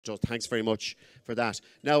Just thanks very much for that.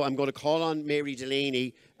 Now I'm going to call on Mary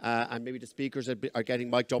Delaney, and maybe the speakers are getting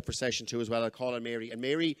mic'd up for session 2 as well. I'll call on Mary. And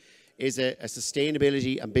Mary is a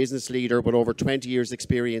sustainability and business leader with over 20 years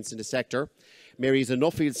experience in the sector. Mary is a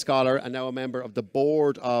Nuffield scholar and now a member of the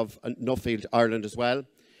board of Nuffield Ireland as well.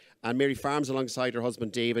 And Mary farms alongside her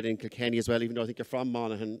husband David in Kilkenny as well, even though I think you're from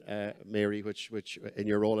Monaghan, Mary, which in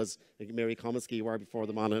your role as Mary Comiskey, you were before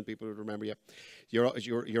the Monaghan, people would remember you.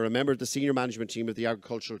 You're a member of the senior management team of the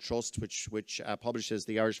Agricultural Trust, which publishes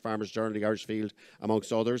the Irish Farmers Journal, the Irish Field,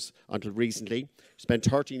 amongst others, until recently. Spent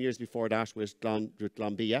 13 years before that with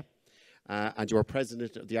Glanbia. And you are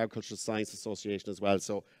president of the Agricultural Science Association as well.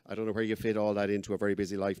 So I don't know where you fit all that into a very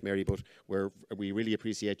busy life, Mary, but we really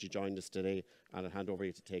appreciate you joining us today, and I'll hand over to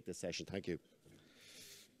you to take this session. Thank you.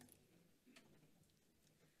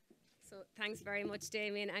 So thanks very much,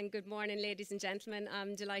 Damien, and good morning, ladies and gentlemen.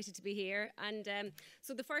 I'm delighted to be here. And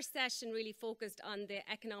so the first session really focused on the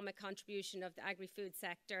economic contribution of the agri-food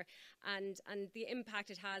sector and the impact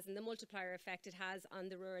it has and the multiplier effect it has on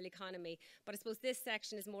the rural economy. But I suppose this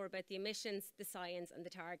section is more about the emissions, the science and the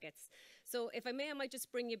targets. So if I may, I might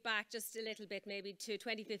just bring you back just a little bit maybe to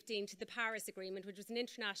 2015, to the Paris Agreement, which was an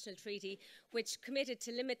international treaty which committed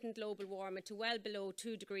to limiting global warming to well below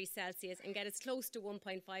 2 degrees Celsius and get as close to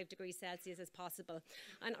 1.5 degrees Celsius as possible.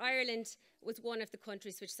 And Ireland was one of the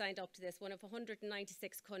countries which signed up to this, one of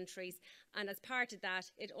 196 countries. And as part of that,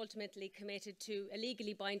 it ultimately committed to a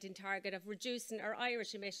legally binding target of reducing our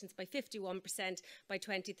Irish emissions by 51% by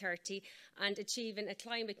 2030 and achieving a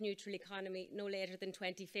climate neutral economy no later than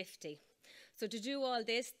 2050. So to do all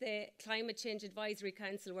this, the Climate Change Advisory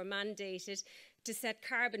Council were mandated to set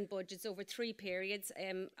carbon budgets over 3 periods,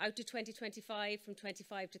 out to 2025, from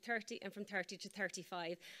 25 to 30, and from 30 to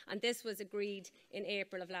 35. And this was agreed in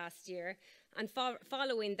April of last year. And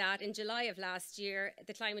following that, in July of last year,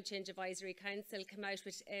 the Climate Change Advisory Council came out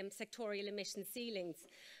with sectorial emission ceilings.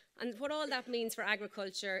 And what all that means for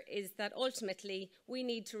agriculture is that ultimately we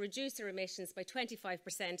need to reduce our emissions by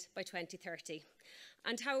 25% by 2030.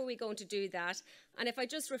 And how are we going to do that? And if I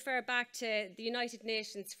just refer back to the United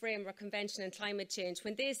Nations Framework Convention on Climate Change,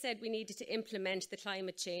 when they said we needed to implement the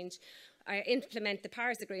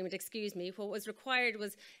Paris Agreement, what was required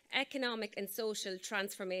was economic and social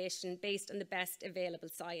transformation based on the best available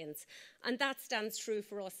science. And that stands true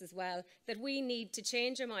for us as well, that we need to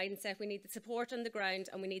change our mindset, we need the support on the ground,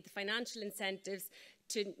 and we need the financial incentives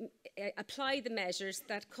to apply the measures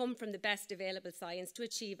that come from the best available science to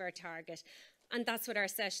achieve our target. And that's what our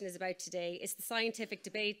session is about today. It's the scientific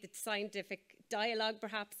debate, the scientific dialogue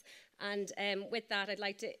perhaps. And with that, I'd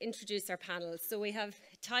like to introduce our panel. So we have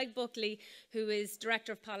Tadhg Buckley, who is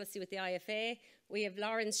Director of Policy with the IFA. We have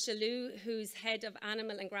Laurence, Shalloo, who's Head of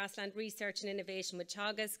Animal and Grassland Research and Innovation with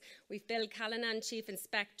Teagasc. We've Bill Callanan, Chief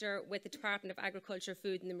Inspector with the Department of Agriculture,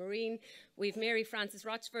 Food and the Marine. We've Mary Frances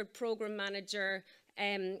Rochford, Programme Manager,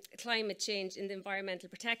 Climate Change in the Environmental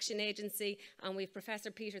Protection Agency, and we've Professor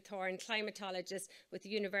Peter Thorne, Climatologist with the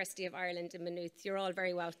University of Ireland in Maynooth. You're all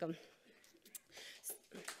very welcome.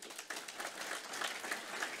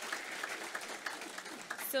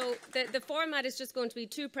 So the format is just going to be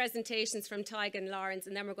 2 presentations from Tadhg and Laurence,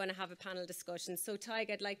 and then we're going to have a panel discussion. So Tadhg,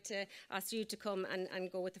 I'd like to ask you to come and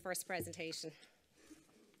go with the first presentation.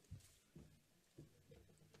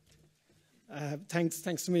 Thanks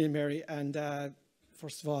to me and Mary, and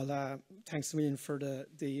first of all, thanks to me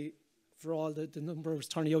for all the numbers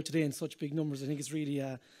turning out today in such big numbers. I think it's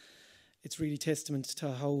really testament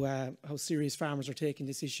to how serious farmers are taking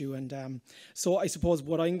this issue. And so I suppose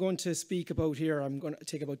what I'm going to speak about here, I'm going to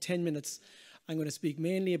take about 10 minutes. I'm going to speak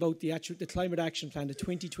mainly about the Climate Action Plan, the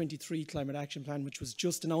 2023 Climate Action Plan, which was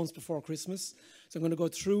just announced before Christmas. So I'm going to go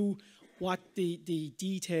through what the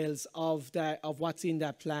details of what's in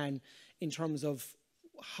that plan in terms of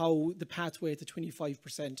how the pathway to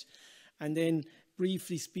 25%, and then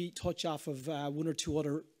briefly touch off of 1 or 2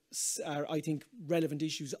 other I think relevant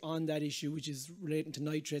issues on that issue, which is relating to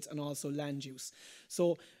nitrates and also land use.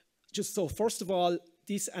 So first of all,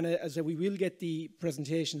 this, and as we will get the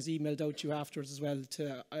presentations emailed out to you afterwards as well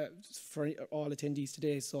for all attendees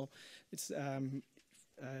today. So it's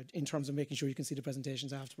in terms of making sure you can see the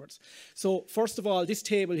presentations afterwards. So first of all, this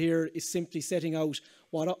table here is simply setting out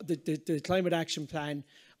what the Climate Action Plan,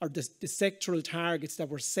 or the sectoral targets that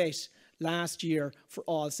were set last year for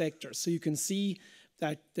all sectors. So you can see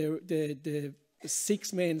that the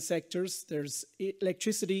 6 main sectors, there's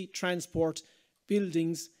electricity, transport,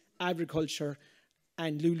 buildings, agriculture,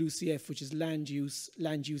 and LULUCF, which is land use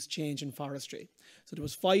change and forestry. So there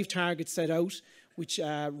was 5 targets set out, which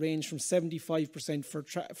range from 75%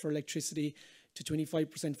 for electricity to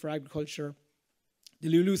 25% for agriculture, The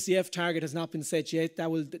LULUCF target has not been set yet.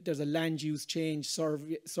 There's a land use change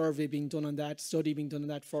survey being done on that, study being done on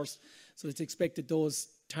that first. So it's expected those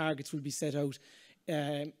targets will be set out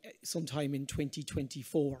sometime in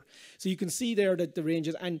 2024. So you can see there that the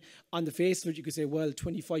ranges, and on the face of it, you could say, well,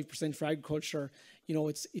 25% for agriculture, you know,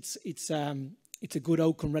 it's a good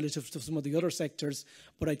outcome relative to some of the other sectors.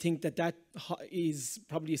 But I think that is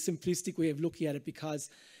probably a simplistic way of looking at it, because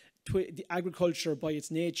the agriculture, by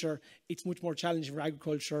its nature, it's much more challenging for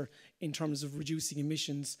agriculture in terms of reducing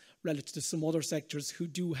emissions relative to some other sectors who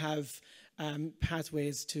do have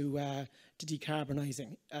pathways to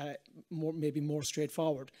decarbonising, maybe more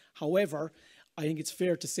straightforward. However, I think it's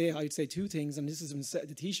fair to say, I'd say two things, and this is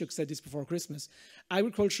the Taoiseach said this before Christmas.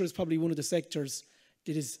 Agriculture is probably one of the sectors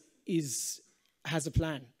that has a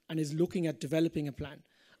plan and is looking at developing a plan.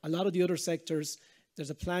 A lot of the other sectors, there's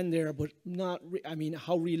a plan there, but not. I mean,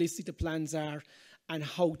 how realistic the plans are, and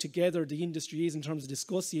how together the industry is in terms of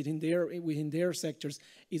discussing it within their sectors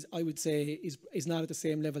is, I would say, is not at the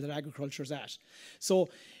same level that agriculture is at. So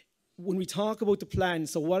when we talk about the plan,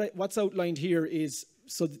 so what's outlined here is,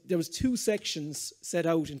 so there was two sections set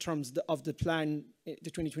out in terms of the plan, the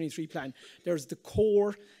 2023 plan. There's the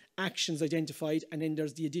core actions identified, and then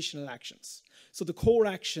there's the additional actions. So the core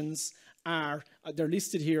actions they're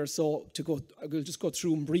listed here. So I will just go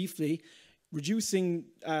through them briefly. Reducing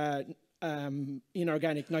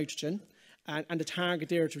inorganic nitrogen, and the target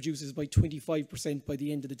there to reduce is by 25% by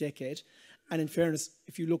the end of the decade. And in fairness,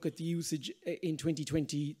 if you look at the usage in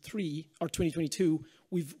 2023 or 2022,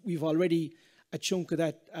 we've already a chunk of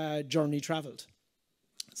that journey travelled.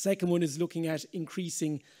 Second one is looking at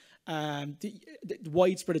increasing the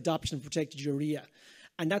widespread adoption of protected urea.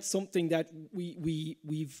 And that's something that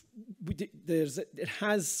it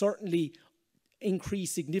has certainly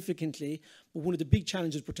increased significantly, but one of the big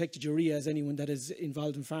challenges protected urea, as anyone that is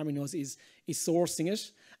involved in farming knows, is sourcing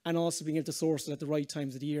it, and also being able to source it at the right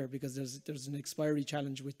times of the year, because there's an expiry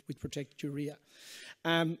challenge with protected urea.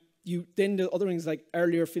 Then the other things like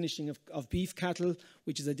earlier finishing of beef cattle,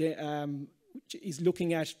 which is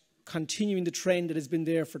looking at continuing the trend that has been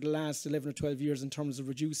there for the last 11 or 12 years in terms of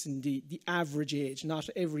reducing the average age, not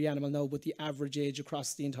every animal now, but the average age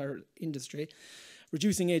across the entire industry.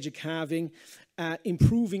 Reducing age of calving,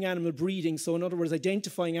 improving animal breeding. So in other words,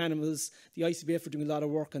 identifying animals, the ICBF are doing a lot of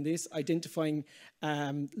work on this, identifying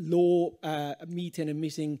low methane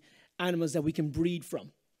emitting animals that we can breed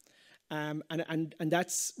from. And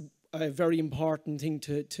that's a very important thing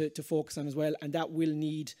to focus on as well, and that will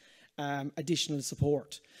need additional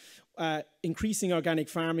support. Increasing organic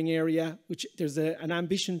farming area, which there's an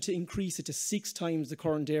ambition to increase it to 6 times the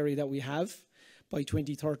current area that we have by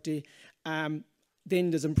 2030.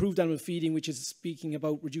 Then there's improved animal feeding, which is speaking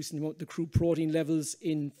about reducing the crude protein levels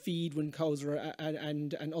in feed when cows are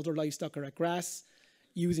and other livestock are at grass.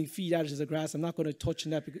 Using feed additives at grass. I'm not going to touch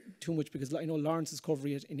on that too much because I know Laurence is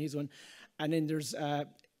covering it in his one. And then there's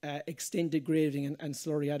extended grading and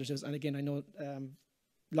slurry additives. And again, I know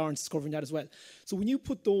Laurence is covering that as well. So when you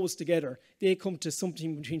put those together, they come to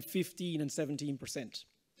something between 15 and 17%.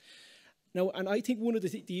 Now, and I think one of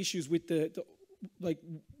the issues with like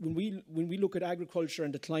when we look at agriculture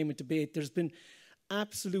and the climate debate, there's been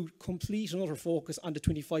absolute, complete and utter focus on the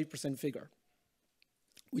 25% figure,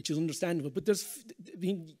 which is understandable. But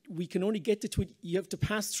we can only get to 20. You have to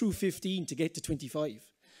pass through 15 to get to 25.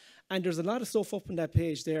 And there's a lot of stuff up on that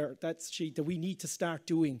page there, that sheet, that we need to start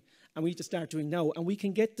doing, and we need to start doing now, and we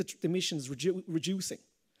can get the emissions reducing.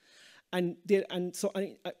 And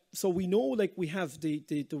so we know, like, we have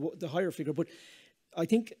the higher figure, but I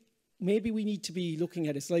think maybe we need to be looking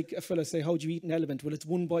at it. It's like a fella say, how do you eat an elephant? Well, it's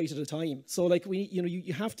one bite at a time. So like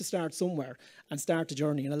you have to start somewhere and start the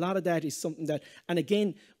journey. And a lot of that is something that, and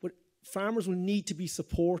again, but farmers will need to be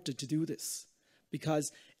supported to do this,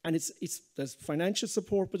 because, and there's financial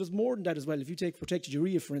support, but there's more than that as well. If you take protected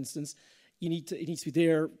urea, for instance, it needs to be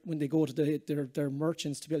there when they go to their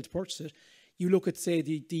merchants to be able to purchase it. You look at, say,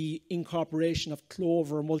 the incorporation of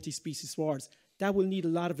clover, multi-species swards. That will need a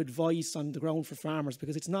lot of advice on the ground for farmers,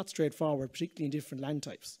 because it's not straightforward, particularly in different land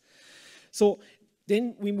types. So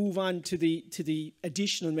then we move on to the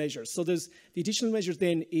additional measures. So there's the additional measures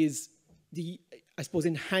then is I suppose,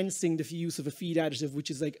 enhancing the use of a feed additive,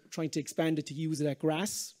 which is like trying to expand it to use it at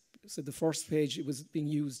grass. So the first page, it was being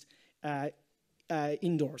used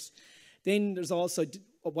indoors. Then there's also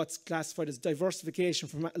what's classified as diversification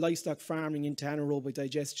from livestock farming into anaerobic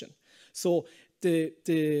digestion. So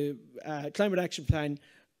the Climate Action Plan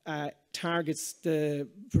targets the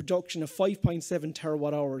production of 5.7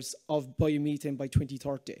 terawatt hours of biomethane by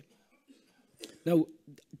 2030. Now,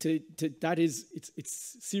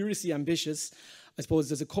 it's seriously ambitious. I suppose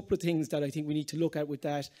there's a couple of things that I think we need to look at with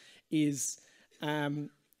that is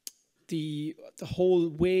the whole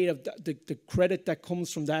way of the credit that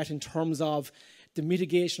comes from that in terms of the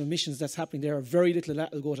mitigation of emissions that's happening there. Very little of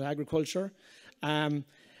that will go to agriculture. And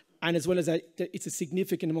as well as that, it's a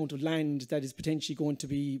significant amount of land that is potentially going to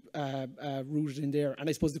be rooted in there. And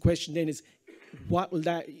I suppose the question then is, what will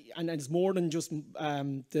that, and it's more than just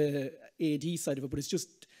the AD side of it, but it's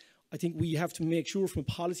just, I think we have to make sure from a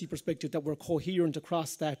policy perspective that we're coherent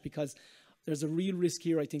across that, because there's a real risk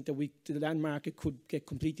here, I think, that the land market could get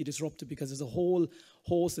completely disrupted, because there's a whole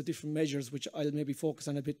host of different measures, which I'll maybe focus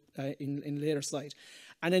on a bit in a later slide.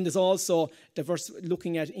 And then there's also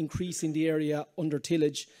looking at increasing the area under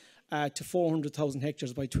tillage to 400,000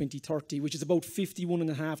 hectares by 2030, which is about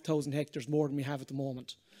 51,500 hectares more than we have at the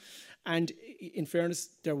moment. And in fairness,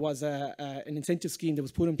 there was an incentive scheme that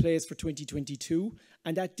was put in place for 2022,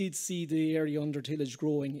 and that did see the area under tillage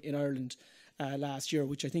growing in Ireland last year,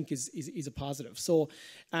 which I think is a positive. So,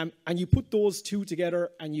 and you put those two together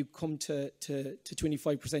and you come to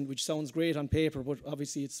 25%, which sounds great on paper, but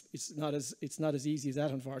obviously it's not as easy as that,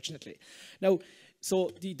 unfortunately. Now, so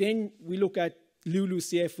then we look at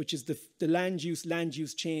LULUCF, which is the land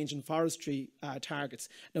use change and forestry targets.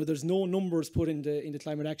 Now, there's no numbers put in the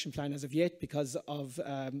climate action plan as of yet, because of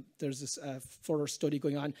there's this further study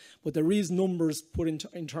going on, but there is numbers put in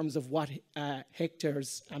terms of what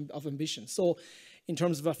hectares of ambition. So in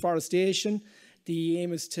terms of afforestation, the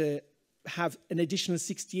aim is to have an additional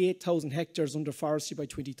 68,000 hectares under forestry by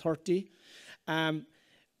 2030.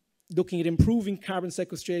 Looking at improving carbon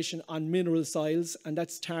sequestration on mineral soils, and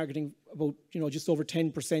that's targeting about just over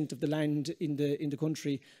 10% of the land in the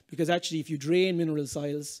country, because actually if you drain mineral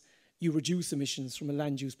soils, you reduce emissions from a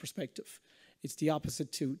land use perspective. It's the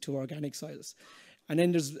opposite to organic soils. And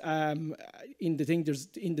then there's in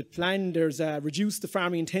the plan there's reduce the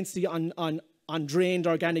farming intensity on drained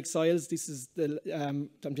organic soils. This is I'm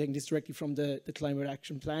taking this directly from the climate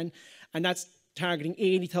action plan, and that's targeting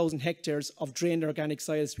 80,000 hectares of drained organic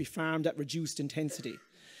soils to be farmed at reduced intensity.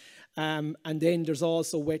 And then there's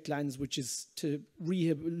also wetlands, which is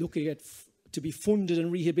looking at to be funded and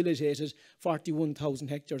rehabilitated 41,000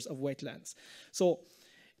 hectares of wetlands. So,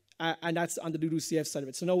 and that's on the LULUCF side of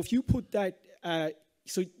it. So now if you put that,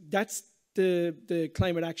 so that's the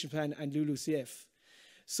climate action plan and LULUCF.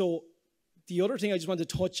 So the other thing I just want to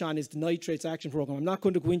touch on is the nitrates action program. I'm not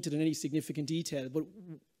going to go into it in any significant detail, but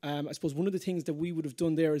I suppose one of the things that we would have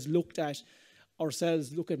done there is look at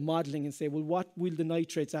modelling and say, well, what will the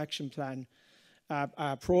nitrates action plan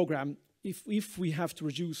program, if we have to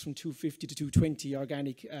reduce from 250 to 220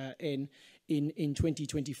 organic in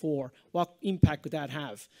 2024, what impact could that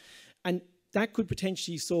have? And that could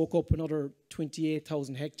potentially soak up another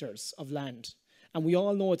 28,000 hectares of land. And we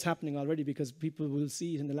all know it's happening already, because people will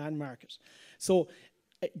see it in the land market. So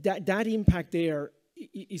that impact there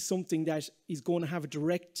is something that is going to have a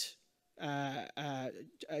direct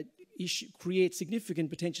issue, create significant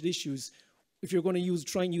potential issues if you're going to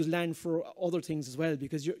try and use land for other things as well,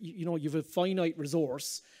 because you have a finite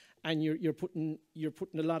resource, and you're putting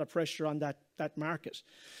a lot of pressure on that market.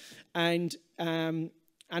 And I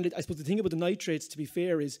suppose the thing about the nitrates, to be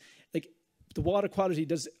fair, is like, the water quality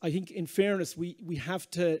does, I think in fairness, we have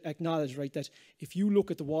to acknowledge, right, that if you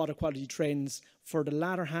look at the water quality trends for the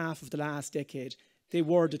latter half of the last decade, they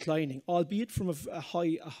were declining, albeit from a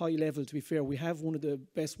high level, to be fair. We have one of the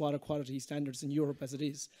best water quality standards in Europe as it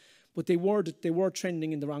is, but they were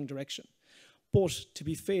trending in the wrong direction. But to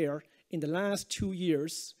be fair, in the last 2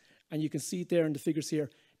 years, and you can see it there in the figures here,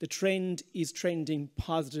 the trend is trending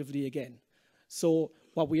positively again. So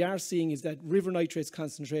what we are seeing is that river nitrates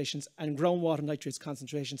concentrations and groundwater nitrates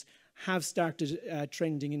concentrations have started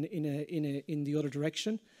trending in the other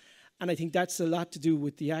direction. And I think that's a lot to do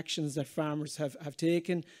with the actions that farmers have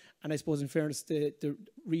taken. And I suppose, in fairness, the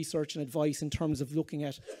research and advice in terms of looking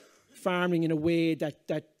at farming in a way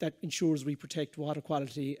that ensures we protect water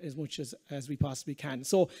quality as much as we possibly can.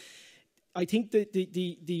 So I think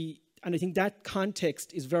and I think that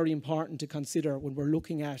context is very important to consider when we're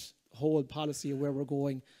looking at whole policy of where we're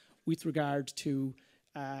going with regard to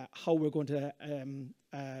how we're going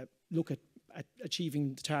to look at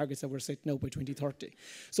achieving the targets that we're setting out by 2030.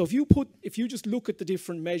 So if you just look at the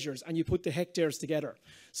different measures and you put the hectares together,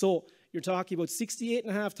 so you're talking about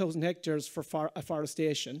 68,500 hectares for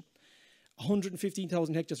afforestation,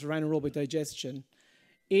 115,000 hectares for anaerobic digestion,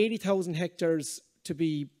 80,000 hectares to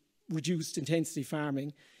be reduced intensity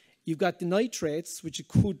farming. You've got the nitrates, which it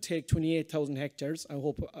could take 28,000 hectares. I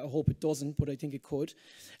hope it doesn't, but I think it could.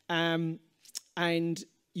 And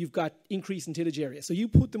you've got increase in tillage area. So you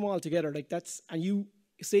put them all together like that's, and you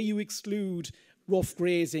say you exclude rough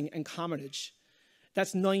grazing and commonage.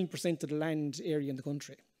 That's 9% of the land area in the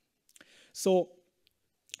country. So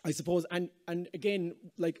I suppose, and again,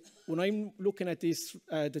 like when I'm looking at this,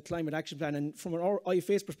 the climate action plan, and from our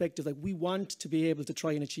IFA's perspective, like we want to be able to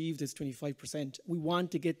try and achieve this 25%. We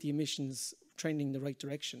want to get the emissions trending in the right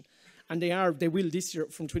direction. And they will this year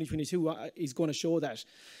from 2022 is going to show that.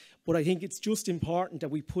 But I think it's just important that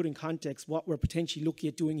we put in context what we're potentially looking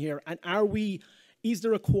at doing here. And is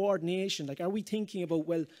there a coordination? Like, are we thinking about,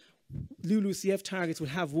 well, LULUCF targets will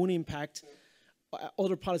have one impact,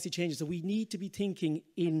 other policy changes. So we need to be thinking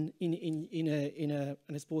in a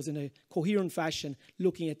coherent fashion,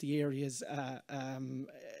 looking at the areas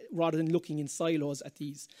rather than looking in silos at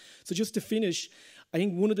these. So just to finish, I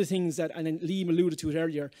think one of the things that, and then Liam alluded to it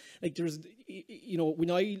earlier, like there's, you know,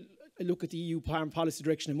 when I look at the EU farm policy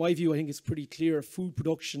direction, in my view, I think it's pretty clear food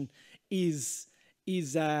production is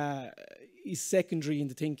secondary in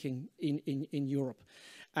the thinking in Europe.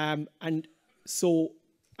 And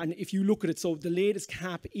if you look at it, so the latest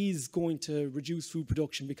cap is going to reduce food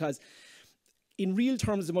production because in real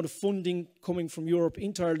terms, the amount of funding coming from Europe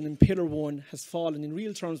into Ireland in Pillar 1 has fallen in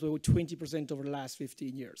real terms by about 20% over the last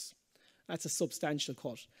 15 years. That's a substantial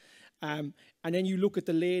cut. And then you look at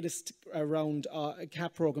the latest around a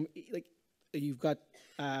CAP programme, like you've got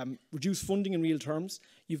reduced funding in real terms,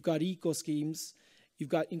 you've got eco schemes, you've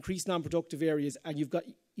got increased non-productive areas, and you've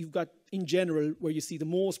got in general where you see the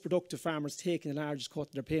most productive farmers taking the largest cut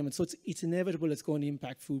in their payments. So it's inevitable it's going to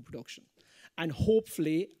impact food production. And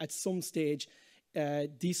hopefully at some stage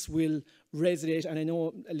this will resonate. And I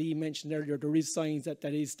know Lee mentioned earlier there is signs that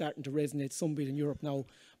is starting to resonate some bit in Europe now.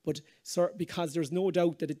 But because there's no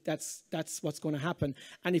doubt that that's what's going to happen.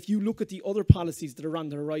 And if you look at the other policies that are on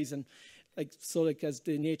the horizon, like as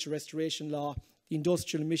the Nature Restoration Law, the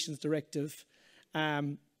Industrial Emissions Directive,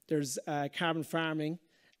 there's carbon farming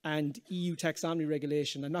and EU taxonomy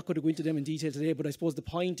regulation. I'm not going to go into them in detail today, but I suppose the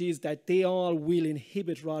point is that they all will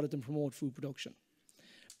inhibit rather than promote food production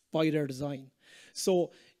by their design. So,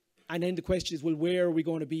 and then the question is, well, where are we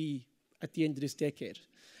going to be at the end of this decade?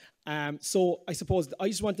 So I suppose I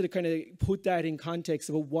just wanted to kind of put that in context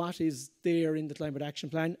about what is there in the Climate Action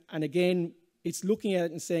Plan. And again, it's looking at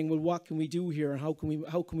it and saying, well, what can we do here, and how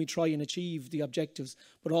can we try and achieve the objectives,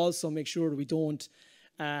 but also make sure that we don't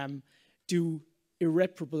do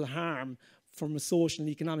irreparable harm from a social and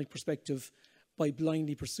economic perspective by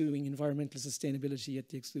blindly pursuing environmental sustainability at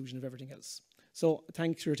the exclusion of everything else. So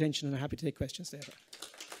thanks for your attention, and I'm happy to take questions later.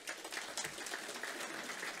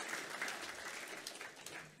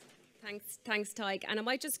 Thanks, Tadhg. And I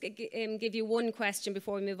might just give you one question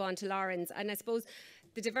before we move on to Laurence. And I suppose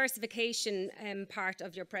the diversification part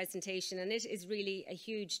of your presentation, and it is really a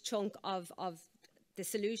huge chunk of the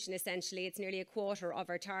solution. Essentially, it's nearly a quarter of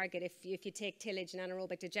our target if you take tillage and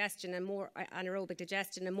anaerobic digestion, and more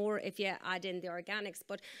if you add in the organics.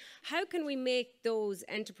 But how can we make those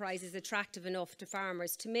enterprises attractive enough to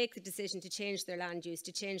farmers to make the decision to change their land use,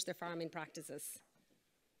 to change their farming practices?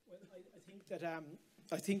 Well, I think that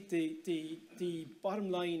I think the bottom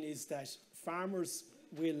line is that farmers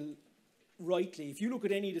will rightly, if you look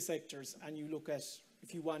at any of the sectors and you look at,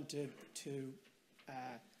 if you want to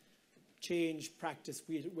change practice,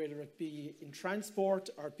 whether it be in transport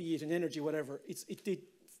or be it in energy, whatever,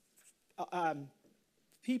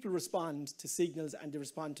 people respond to signals, and they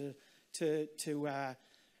respond to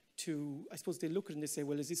I suppose they look at it and they say,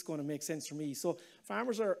 well, is this going to make sense for me? So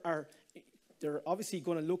farmers they're obviously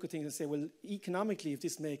going to look at things and say, well, economically, if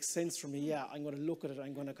this makes sense for me, yeah, I'm going to look at it,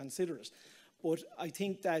 I'm going to consider it. But I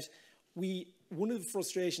think that one of the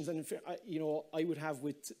frustrations, and I would have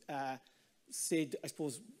with, say, I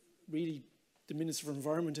suppose, really the Minister for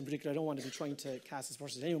Environment in particular. I don't want to be trying to cast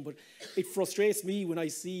aspersions on anyone, but it frustrates me when I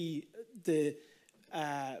see the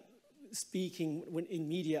speaking in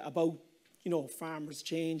media about, farmers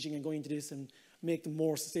changing and going to this and make them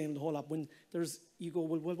more sustainable, the whole lot, when you go,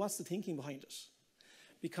 well, what's the thinking behind it?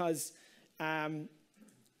 Because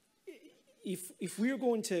if we're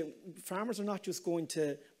going to, farmers are not just going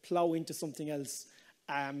to plough into something else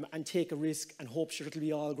and take a risk and hope sure it'll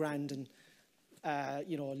be all grand and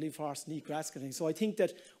live horse and eat grass kind of thing. So I think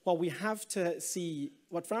that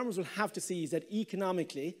what farmers will have to see is that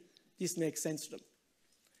economically this makes sense to them.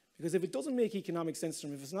 Because if it doesn't make economic sense to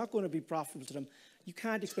them, if it's not going to be profitable to them, you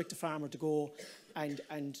can't expect a farmer to go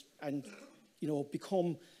and look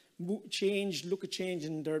at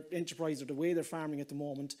changing their enterprise or the way they're farming at the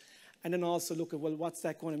moment, and then also look at, well, what's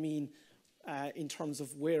that going to mean in terms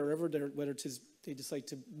of whether it is they decide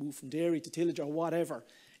to move from dairy to tillage or whatever.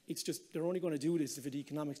 It's just they're only going to do this if it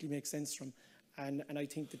economically makes sense for them, and I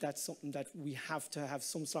think that's something that we have to have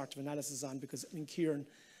some sort of analysis on, because I mean, Kieran,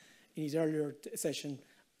 in his earlier session,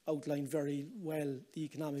 outline very well the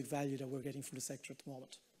economic value that we're getting from the sector at the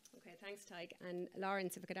moment. Okay, thanks, Tadhg. And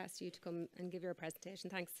Laurence, if I could ask you to come and give your presentation.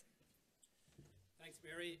 Thanks. Thanks,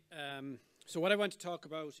 Mary. So what I want to talk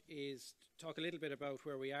about is talk a little bit about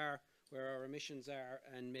where we are, where our emissions are,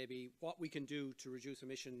 and maybe what we can do to reduce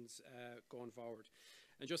emissions going forward.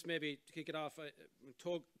 And just maybe to kick it off,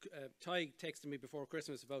 Tadhg texted me before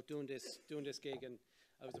Christmas about doing this gig, and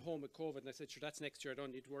I was at home with COVID, and I said, sure, that's next year, I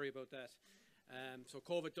don't need to worry about that. So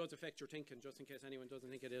COVID does affect your thinking, just in case anyone doesn't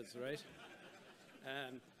think it is, right?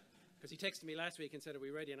 Because he texted me last week and said, are we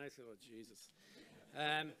ready? And I said, oh, Jesus.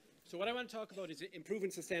 So what I want to talk about is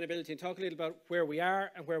improving sustainability and talk a little about where we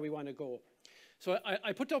are and where we want to go. So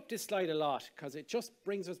I put up this slide a lot because it just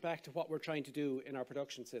brings us back to what we're trying to do in our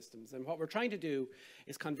production systems. And what we're trying to do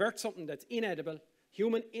is convert something that's inedible,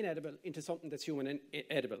 human inedible, into something that's human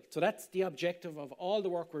edible. So that's the objective of all the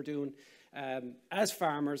work we're doing as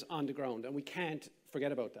farmers on the ground, and we can't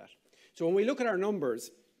forget about that. So when we look at our numbers,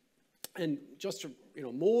 and just to,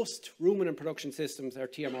 most ruminant production systems are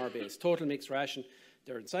TMR based, total mixed ration.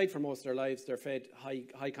 They're inside for most of their lives. They're fed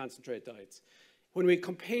high concentrate diets. When we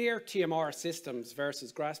compare TMR systems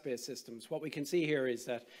versus grass-based systems, what we can see here is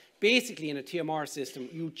that basically in a TMR system,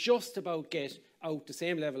 you just about get out the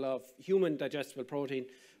same level of human digestible protein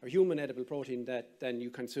or human edible protein than you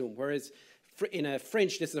consume. Whereas in a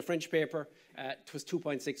French, this is a French paper, it was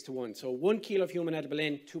 2.6 to 1. So 1 kilo of human edible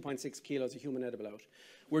in, 2.6 kilos of human edible out.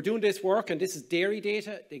 We're doing this work, and this is dairy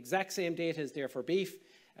data. The exact same data is there for beef.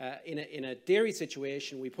 In a dairy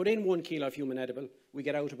situation, we put in 1 kilo of human edible, we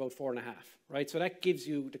get out about 4.5, right? So that gives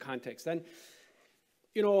you the context. And,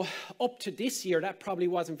 up to this year, that probably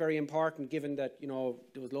wasn't very important, given that,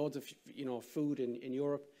 there was loads of, food in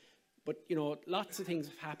Europe. But, lots of things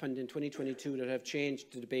have happened in 2022 that have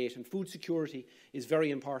changed the debate, and food security is very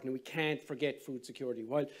important. We can't forget food security.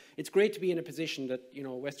 While it's great to be in a position that,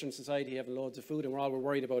 Western society have loads of food and all we're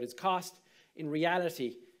worried about is cost, in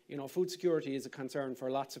reality, food security is a concern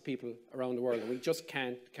for lots of people around the world, and we just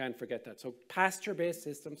can't forget that. So pasture-based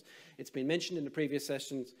systems, it's been mentioned in the previous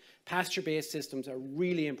sessions, pasture-based systems are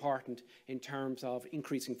really important in terms of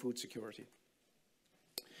increasing food security.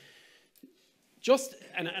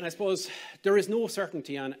 And I suppose there is no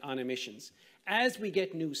certainty on emissions. As we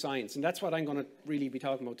get new science, and that's what I'm going to really be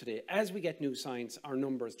talking about today, as we get new science, our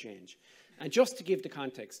numbers change. And just to give the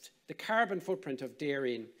context, the carbon footprint of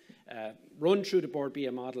dairying run through the Board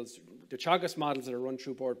BIA models, the Teagasc models that are run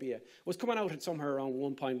through Board BIA, was coming out at somewhere around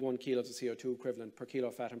 1.1 kilos of CO2 equivalent per kilo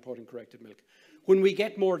of fat and protein-corrected milk. When we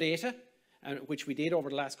get more data, which we did over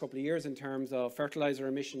the last couple of years in terms of fertiliser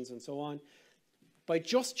emissions and so on, by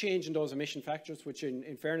just changing those emission factors, which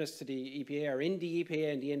in fairness to the EPA are in the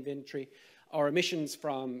EPA and the inventory, our emissions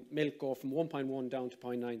from milk go from 1.1 down to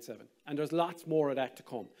 0.97. And there's lots more of that to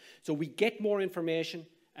come. So we get more information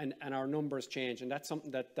and our numbers change. And that's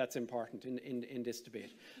something that's important in this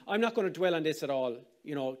debate. I'm not going to dwell on this at all.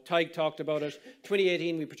 Tadhg talked about it.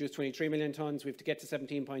 2018, we produced 23 million tonnes. We have to get to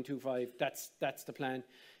 17.25. That's the plan.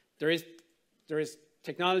 There is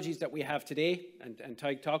technologies that we have today, and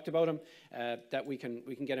Tadhg talked about them, that we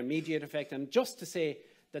can get immediate effect. And just to say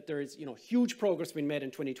that there is huge progress being made in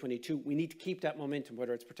 2022, we need to keep that momentum,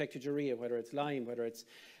 whether it's protected urea, whether it's lime, whether it's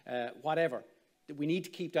whatever. We need to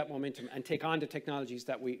keep that momentum and take on the technologies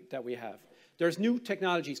that we have. There's new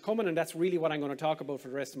technologies coming, and that's really what I'm going to talk about for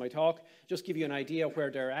the rest of my talk. Just give you an idea of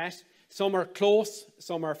where they're at. Some are close,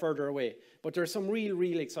 some are further away. But there's some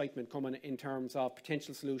real excitement coming in terms of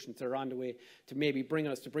potential solutions that are on the way to maybe bring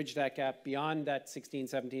us to bridge that gap beyond that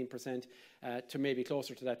 16-17% to maybe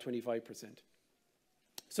closer to that 25%.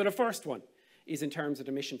 So the first one is in terms of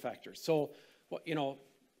emission factors. So,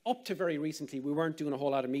 up to very recently, we weren't doing a whole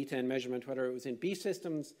lot of methane measurement, whether it was in beef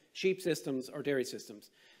systems, sheep systems, or dairy systems.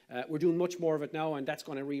 We're doing much more of it now, and that's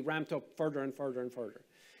going to be ramped up further and further and further.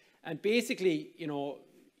 And basically,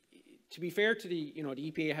 to be fair to the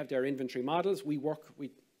EPA have their inventory models. We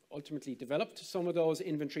ultimately developed some of those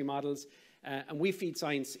inventory models, and we feed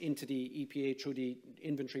science into the EPA through the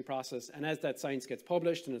inventory process. And as that science gets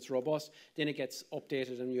published and it's robust, then it gets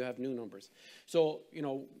updated and you have new numbers. So,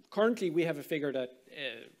 currently we have a figure that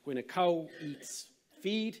when a cow eats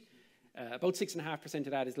feed, about 6.5%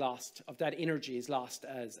 of that is lost, of that energy is lost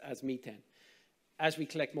as methane. As we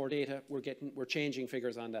collect more data, we're changing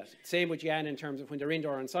figures on that. Same with Jan in terms of when they're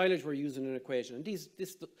indoor on silage, we're using an equation. And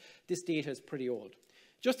this data is pretty old.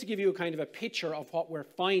 Just to give you a kind of a picture of what we're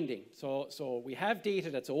finding. So we have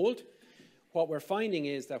data that's old. What we're finding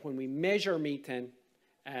is that when we measure methane,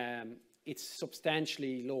 it's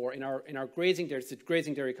substantially lower. In our grazing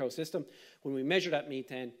dairy cow system, when we measure that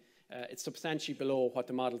methane, it's substantially below what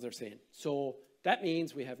the models are saying. So that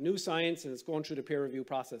means we have new science and it's going through the peer review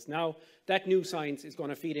process. Now, that new science is going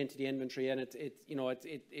to feed into the inventory, and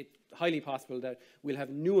it's highly possible that we'll have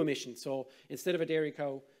new emissions. So instead of a dairy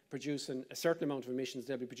cow producing a certain amount of emissions,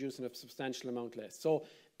 they'll be producing a substantial amount less. So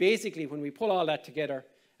basically, when we pull all that together,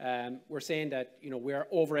 we're saying that we're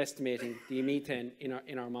overestimating the methane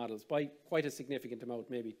in our models by quite a significant amount,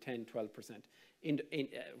 maybe 10–12%.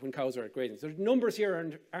 When cows are at grazing. So the numbers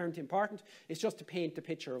here aren't important. It's just to paint the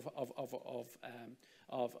picture of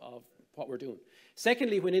what we're doing.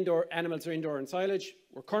 Secondly, when animals are indoor in silage,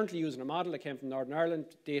 we're currently using a model that came from Northern Ireland.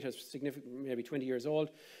 Data is significant, maybe 20 years old.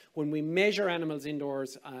 When we measure animals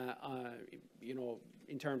indoors,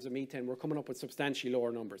 in terms of methane, we're coming up with substantially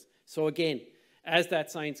lower numbers. So again, as that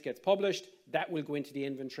science gets published, that will go into the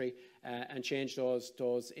inventory and change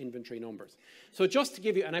those inventory numbers. So just to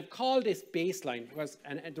give you, and I've called this baseline, because,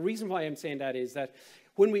 and the reason why I'm saying that is that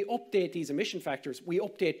when we update these emission factors, we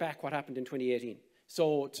update back what happened in 2018.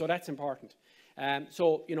 So that's important.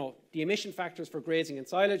 The emission factors for grazing and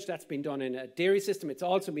silage, that's been done in a dairy system. It's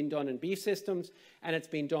also been done in beef systems, and it's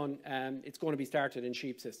been done, it's going to be started in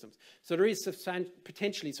sheep systems. So there is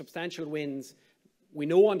potentially substantial wins, we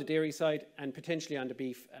know, on the dairy side and potentially on the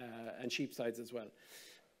beef and sheep sides as well,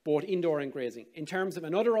 both indoor and grazing. In terms of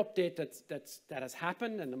another update that has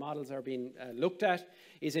happened and the models are being looked at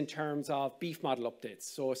is in terms of beef model updates.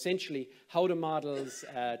 So essentially how the models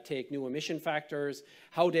take new emission factors,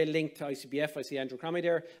 how they link to ICBF, I see Andrew Cromie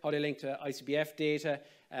there, how they link to ICBF data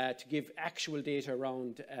to give actual data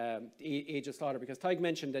around age of slaughter, because Tadhg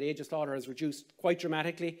mentioned that age of slaughter has reduced quite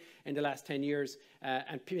dramatically in the last 10 years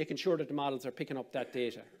and making sure that the models are picking up that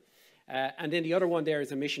data. And then the other one there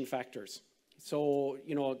is emission factors. So,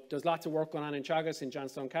 there's lots of work going on in Teagasc, in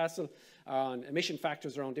Johnstone Castle, on emission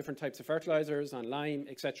factors around different types of fertilizers, on lime,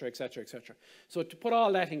 etc., etc., etc. So to put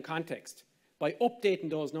all that in context, by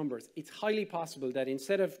updating those numbers, it's highly possible that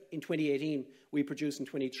instead of in 2018 we producing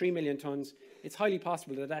 23 million tonnes, it's highly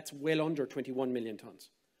possible that that's well under 21 million tonnes.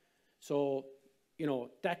 So,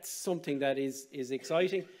 that's something that is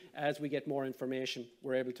exciting. As we get more information,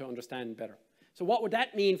 we're able to understand better. So what would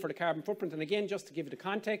that mean for the carbon footprint? And again, just to give you the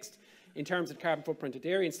context, in terms of the carbon footprint of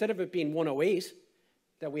dairy, instead of it being 108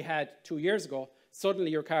 that we had 2 years ago,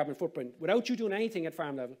 suddenly your carbon footprint, without you doing anything at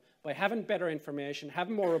farm level, by having better information,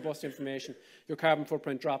 having more robust information, your carbon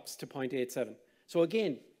footprint drops to 0.87. So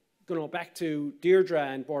again, back to Deirdre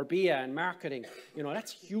and Borbia and marketing,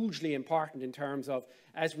 that's hugely important in terms of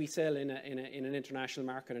as we sell in an international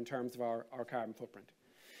market in terms of our carbon footprint.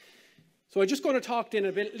 So I'm just going to talk then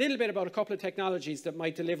a little bit about a couple of technologies that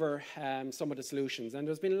might deliver some of the solutions. And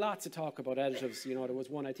there's been lots of talk about additives. There was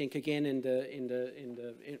one, I think, again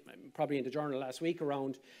probably in the journal last week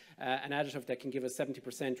around an additive that can give us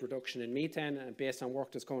 70% reduction in methane based on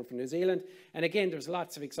work that's coming from New Zealand. And again, there's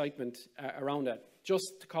lots of excitement around that.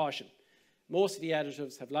 Just to caution, most of the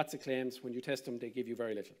additives have lots of claims. When you test them, they give you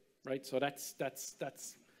very little, right? So that's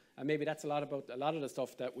and maybe that's a lot about a lot of the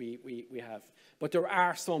stuff that we have. But there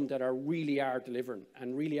are some that really are delivering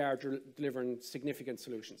and really are delivering significant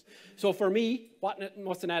solutions. So for me, what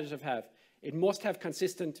must an additive have? It must have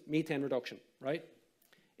consistent methane reduction, right?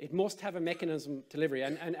 It must have a mechanism delivery.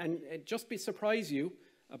 And it just surprise you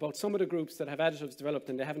about some of the groups that have additives developed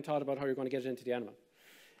and they haven't thought about how you're going to get it into the animal.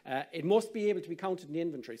 It must be able to be counted in the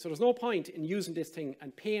inventory. So there's no point in using this thing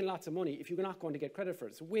and paying lots of money if you're not going to get credit for it.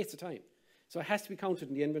 It's a waste of time. So it has to be counted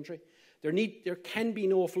in the inventory. There can be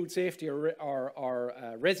no food safety or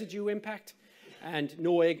residue impact, and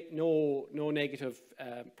no negative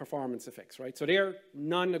performance effects, right? So they're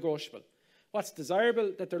non-negotiable. What's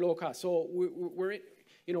desirable? That they're low cost. So we're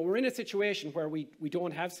in a situation where we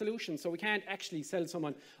don't have solutions, so we can't actually sell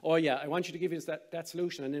someone, oh yeah, I want you to give us that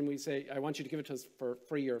solution, and then we say, I want you to give it to us for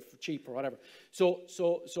free or for cheap or whatever. So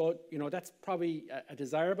that's probably a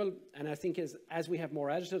desirable, and I think as we have more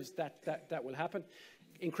additives, that will happen.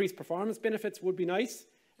 Increased performance benefits would be nice.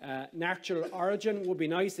 Natural origin would be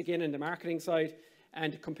nice, again, in the marketing side.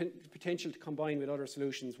 And potential to combine with other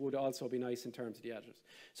solutions would also be nice in terms of the additives.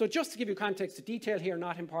 So just to give you context, the detail here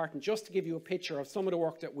not important, just to give you a picture of some of the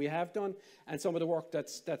work that we have done and some of the work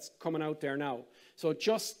that's coming out there now. So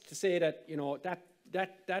just to say that,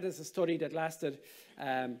 that is a study that lasted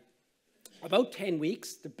about 10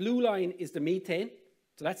 weeks. The blue line is the methane.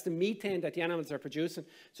 So that's the methane that the animals are producing.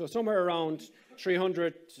 So somewhere around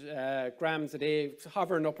 300 grams a day,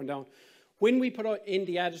 hovering up and down. When we put in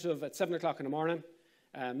the additive at 7 o'clock in the morning,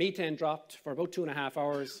 methane dropped for about 2.5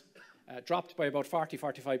 hours, dropped by about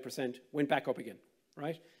 40–45%, went back up again,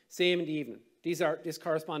 right? Same in the evening. This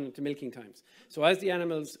corresponding to milking times. So as the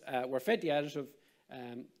animals were fed the additive,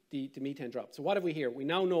 the methane dropped. So what have we here? We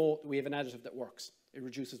now know we have an additive that works. It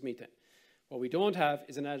reduces methane. What we don't have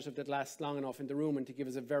is an additive that lasts long enough in the rumen to give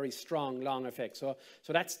us a very strong, long effect. So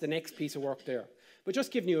that's the next piece of work there. But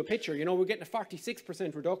just giving you a picture, you know, we're getting a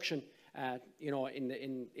 46% reduction, you know, in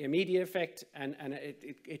the immediate effect, and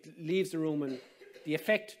it leaves the rumen. The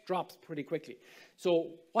effect drops pretty quickly. So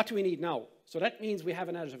what do we need now? So that means we have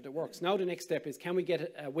an additive that works. Now the next step is, can we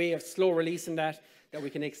get a way of slow releasing that we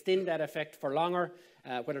can extend that effect for longer,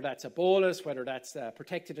 whether that's a bolus, whether that's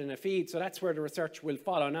protected in a feed. So that's where the research will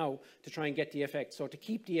follow now to try and get the effect. So to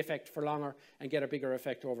keep the effect for longer and get a bigger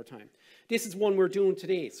effect over time. This is one we're doing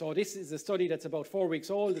today. So this is a study that's about 4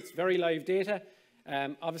 weeks old. It's very live data.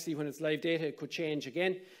 Obviously, when it's live data, it could change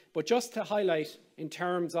again. But just to highlight in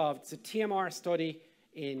terms of, it's a TMR study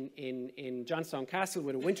in Johnstown Castle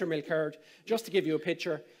with a winter milk herd. Just to give you a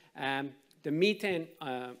picture, the methane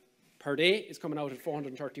per day is coming out at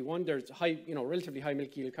 431. There's high, you know, relatively high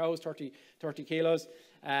milk yield cows, 30 kilos,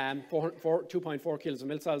 2.4 kilos of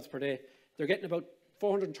milk solids per day. They're getting about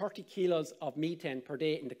 430 kilos of methane per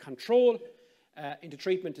day in the control. Into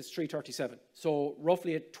treatment is 337. So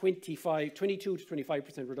roughly a 22 to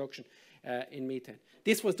 25% reduction in methane.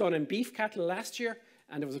 This was done in beef cattle last year,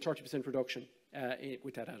 and there was a 30% reduction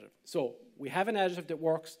with that additive. So we have an additive that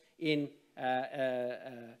works in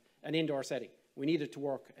an indoor setting. We need it to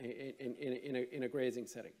work in a grazing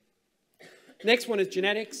setting. Next one is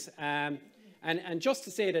genetics. And just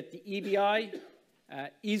to say that the EBI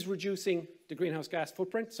is reducing the greenhouse gas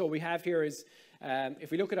footprint. So we have here is,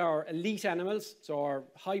 if we look at our elite animals, so our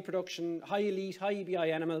high production, high elite, high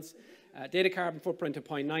EBI animals, data carbon footprint of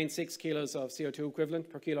 0.96 kilos of CO2 equivalent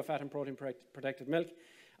per kilo fat and protein protected milk.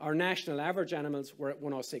 Our national average animals were at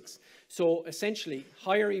 106. So essentially,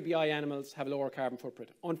 higher EBI animals have lower carbon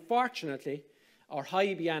footprint. Unfortunately, our high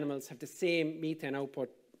EBI animals have the same methane output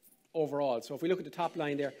overall. So if we look at the top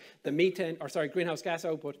line there, the methane, or sorry, greenhouse gas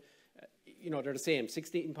output, you know, they're the same,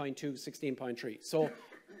 16.2, 16.3. So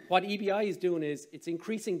what EBI is doing is it's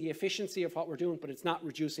increasing the efficiency of what we're doing, but it's not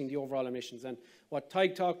reducing the overall emissions. And what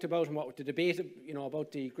Tadhg talked about and what the debate, you know,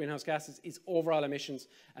 about the greenhouse gases is overall emissions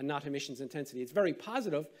and not emissions intensity. It's very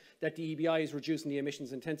positive that the EBI is reducing the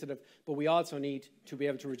emissions intensity, but we also need to be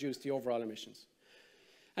able to reduce the overall emissions.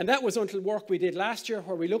 And that was until work we did last year,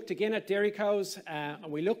 where we looked again at dairy cows, and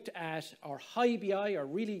we looked at our high EBI, our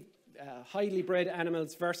really highly bred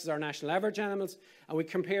animals versus our national average animals, and we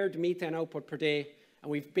compared the methane output per day, and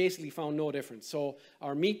we've basically found no difference. So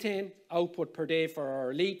our methane output per day for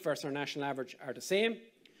our elite versus our national average are the same,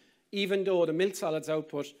 even though the milk solids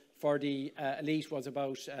output for the elite was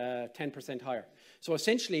about 10% higher. So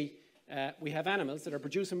essentially, we have animals that are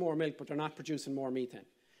producing more milk, but they're not producing more methane.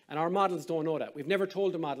 And our models don't know that. We've never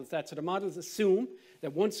told the models that. So the models assume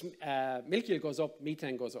that once milk yield goes up,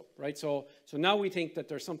 methane goes up, right? So now we think that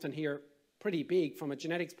there's something here pretty big from a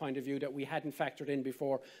genetics point of view that we hadn't factored in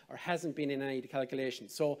before or hasn't been in any of the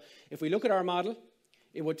calculations. So if we look at our model,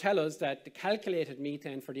 it would tell us that the calculated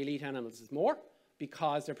methane for the elite animals is more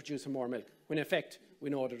because they're producing more milk. When in effect, we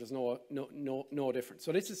know that there's no difference.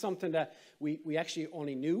 So this is something that we actually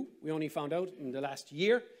only knew. We only found out in the last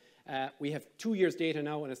year. We have 2 years data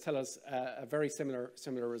now, and it's telling us a very similar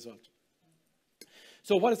result.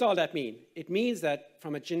 So what does all that mean? It means that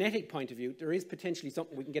from a genetic point of view, there is potentially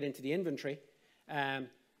something we can get into the inventory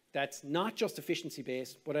that's not just efficiency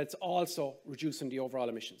based, but it's also reducing the overall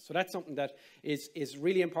emissions. So that's something that is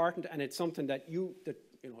really important, and it's something that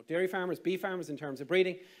dairy farmers, beef farmers in terms of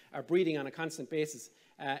breeding, are breeding on a constant basis.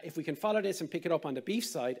 If we can follow this and pick it up on the beef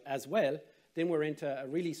side as well, then we're into a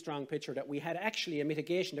really strong picture that we had actually a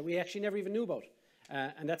mitigation that we actually never even knew about.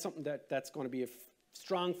 And that's something that's going to be a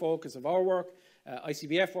strong focus of our work,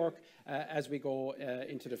 ICBF work, as we go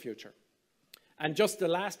into the future. And just the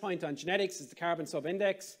last point on genetics is the carbon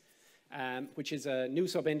sub-index, which is a new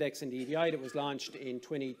sub-index in the EBI that was launched in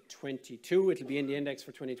 2022. It'll be in the index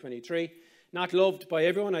for 2023. Not loved by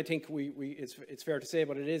everyone, I think it's fair to say,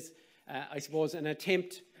 but it is, I suppose, an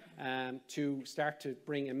attempt to start to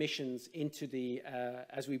bring emissions into the,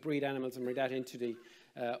 as we breed animals and bring that into the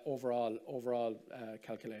overall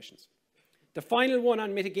calculations. The final one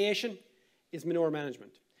on mitigation is manure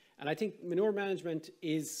management. And I think manure management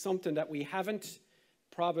is something that we haven't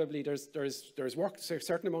probably, there's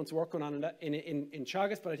certain amounts of work going on in that, in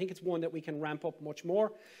Teagasc, but I think it's one that we can ramp up much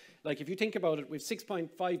more. Like if you think about it, we've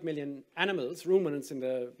 6.5 million animals, ruminants in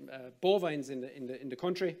the bovines in the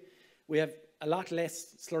country. We have a lot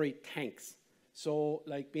less slurry tanks. So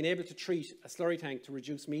like being able to treat a slurry tank to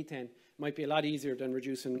reduce methane might be a lot easier than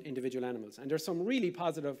reducing individual animals. And there's some really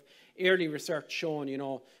positive early research showing, you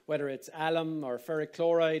know, whether it's alum or ferric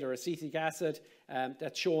chloride or acetic acid,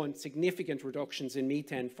 that's showing significant reductions in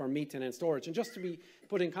methane for methane in storage. And just to be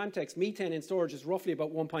put in context, methane in storage is roughly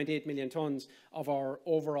about 1.8 million tonnes of our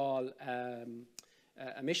overall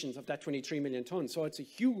emissions of that 23 million tonnes. So it's a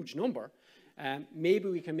huge number. Maybe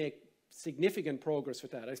we can make significant progress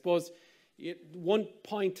with that. I suppose one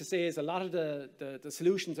point to say is a lot of the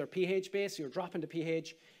solutions are pH based. So you're dropping the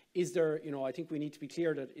pH. Is there, you know, I think we need to be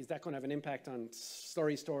clear that is that going to have an impact on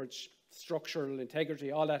slurry storage, structural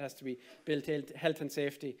integrity? All that has to be built in, health and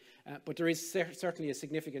safety. But there is certainly a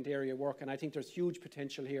significant area of work, and I think there's huge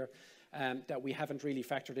potential here that we haven't really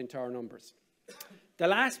factored into our numbers. The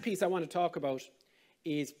last piece I want to talk about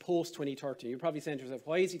is post-2030. You're probably saying to yourself,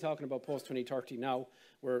 why is he talking about post-2030 now?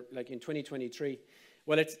 We're like in 2023.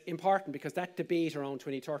 Well, it's important because that debate around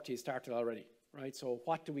 2030 started already, right? So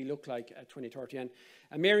what do we look like at 2030? And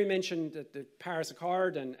Mary mentioned that the Paris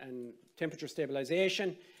Accord and temperature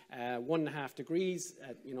stabilization, 1.5 degrees,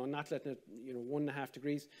 you know, not letting it, you know, 1.5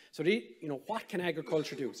 degrees. So, you know, what can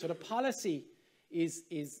agriculture do? So the policy is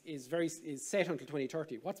set until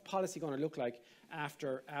 2030. What's policy going to look like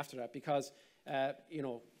after that? Because you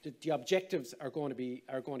know, the objectives are going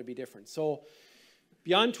to be different. So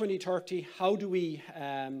beyond 2030, how do we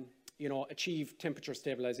you know, achieve temperature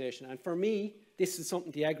stabilization? And for me, this is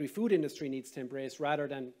something the agri-food industry needs to embrace rather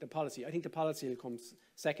than the policy. I think the policy will come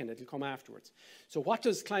second, it'll come afterwards. So what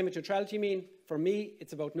does climate neutrality mean? For me,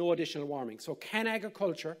 it's about no additional warming. So can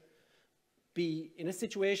agriculture be in a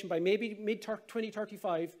situation by maybe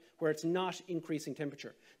mid-2035 where it's not increasing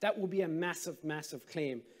temperature? That would be a massive, massive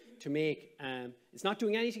claim to make. It's not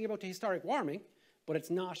doing anything about the historic warming, but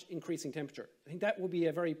it's not increasing temperature. I think that would be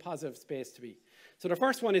a very positive space to be. So the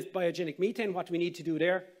first one is biogenic methane. What do we need to do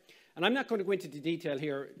there? And I'm not going to go into the detail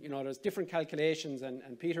here. You know, there's different calculations,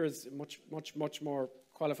 and Peter is much more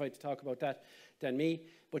qualified to talk about that than me.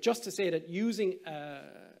 But just to say that using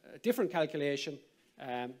a different calculation,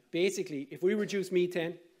 basically, if we reduce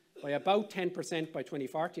methane by about 10% by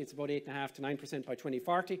 2040, it's about 8.5 to 9% by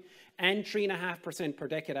 2040, and 3.5% per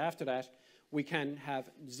decade after that, we can have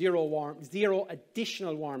zero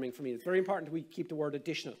additional warming from methane. It's very important that we keep the word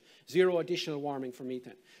additional. Zero additional warming from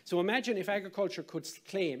methane. So imagine if agriculture could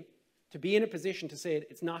claim to be in a position to say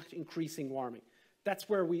it's not increasing warming. That's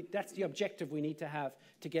the objective we need to have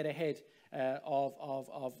to get ahead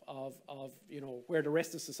of you know, where the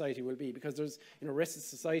rest of society will be, because there's, you know, rest of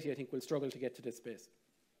society I think will struggle to get to this space.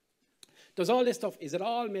 Does all this stuff, is it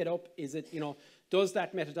all made up? Is it, you know, does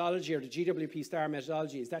that methodology or the GWP star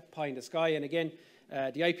methodology, is that pie in the sky? And again,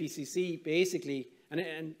 the IPCC basically,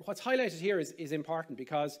 and what's highlighted here is important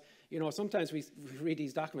because, you know, sometimes we read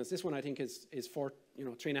these documents. This one I think is for, you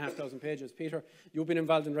know, 3,500 pages. Peter, you've been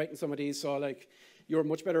involved in writing some of these, so like you're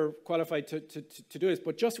much better qualified to do this.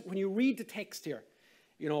 But just when you read the text here,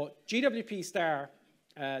 you know, GWP star,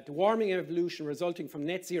 the warming evolution resulting from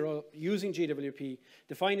net zero using GWP,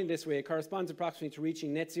 defined in this way, corresponds approximately to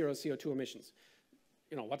reaching net zero CO2 emissions.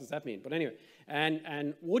 You know, what does that mean? But anyway,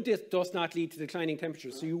 and would this does not lead to declining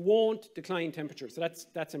temperatures? So you won't decline temperatures. So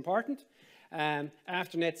that's important.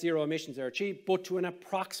 After net zero emissions are achieved, but to an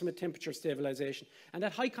approximate temperature stabilization. And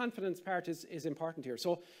that high confidence part is important here.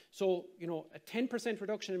 So you know, a 10%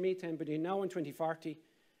 reduction in methane between now and 2040,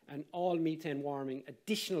 and all methane warming,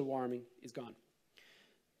 additional warming, is gone.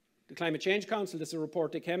 The Climate Change Council, this is a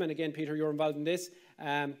report they came, and again, Peter, you're involved in this,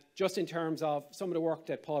 just in terms of some of the work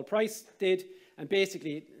that Paul Price did, and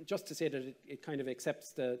basically, just to say that it kind of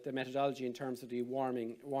accepts the methodology in terms of the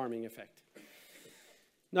warming effect.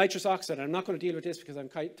 Nitrous oxide, I'm not going to deal with this because I'm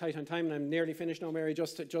tight on time and I'm nearly finished now, Mary,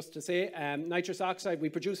 just to say. Nitrous oxide, we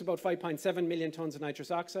produce about 5.7 million tonnes of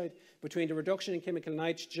nitrous oxide. Between the reduction in chemical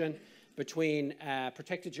nitrogen, between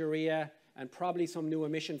protected urea, and probably some new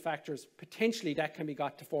emission factors, potentially that can be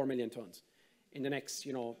got to 4 million tonnes in the next,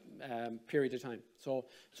 you know, period of time. So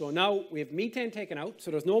now we have methane taken out, so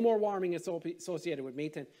there's no more warming associated with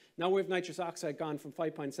methane. Now we have nitrous oxide gone from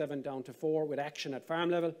 5.7 down to 4 with action at farm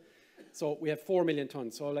level. So we have 4 million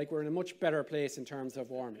tonnes. So like we're in a much better place in terms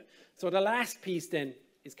of warming. So the last piece then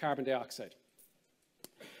is carbon dioxide.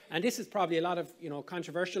 And this is probably a lot of, you know,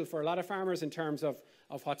 controversial for a lot of farmers in terms of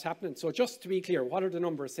what's happening. So just to be clear, what are the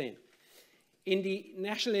numbers saying? In the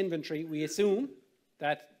national inventory, we assume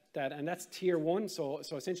that and that's tier 1, so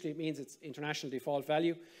essentially it means it's international default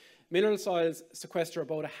value. Mineral soils sequester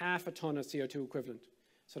about 0.5 ton of CO2 equivalent.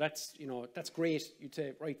 So that's, you know, that's great. You'd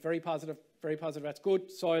say, right, very positive, that's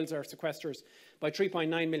good. Soils are sequesters by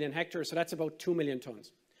 3.9 million hectares, so that's about 2 million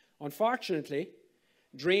tonnes. Unfortunately,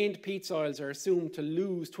 drained peat soils are assumed to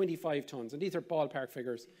lose 25 tonnes, and these are ballpark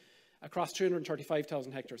figures, across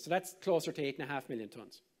 335,000 hectares. So that's closer to 8.5 million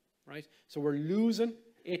tonnes, right? So we're losing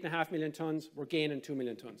 8.5 million tonnes, we're gaining 2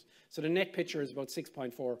 million tonnes. So the net picture is about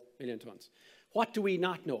 6.4 million tonnes. What do we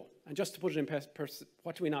not know? And just to put it in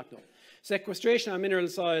what do we not know? Sequestration on mineral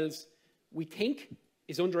soils, we think,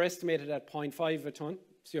 is underestimated at 0.5 of a tonne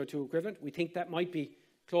CO2 equivalent. We think that might be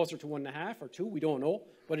closer to 1.5 or 2, we don't know,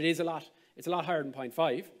 but it is a lot. It's a lot higher than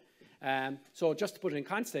 0.5. So just to put it in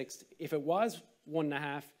context, if it was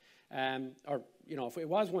 1.5, or if it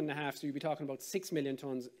was 1.5, so you'd be talking about 6 million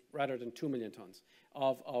tonnes rather than 2 million tonnes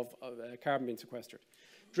of carbon being sequestered.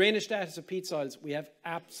 Drainage status of peat soils, we have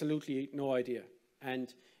absolutely no idea.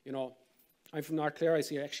 And, I'm from North Clare. I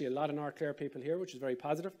see actually a lot of North Clare people here, which is very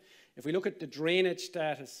positive. If we look at the drainage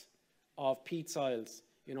status of peat soils,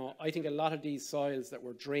 I think a lot of these soils that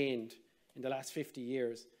were drained in the last 50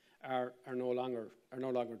 years are no longer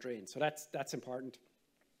drained. So that's important.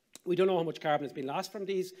 We don't know how much carbon has been lost from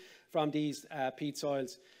these peat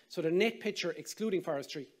soils. So the net picture, excluding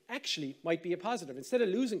forestry, actually might be a positive. Instead of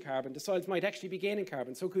losing carbon, the soils might actually be gaining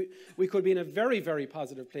carbon. So we could be in a very, very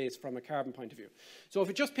positive place from a carbon point of view. So if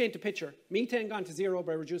we just paint a picture, methane gone to zero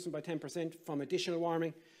by reducing by 10% from additional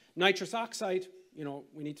warming. Nitrous oxide,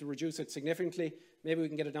 we need to reduce it significantly. Maybe we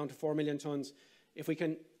can get it down to 4 million tonnes. If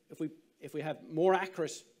we have more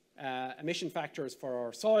accurate emission factors for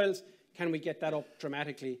our soils, can we get that up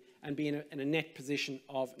dramatically and be in a net position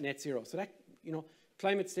of net zero? So that,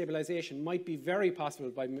 climate stabilisation might be very possible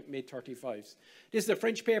by mid-35s. This is a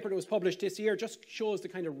French paper that was published this year, just shows the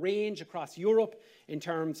kind of range across Europe in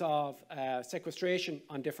terms of sequestration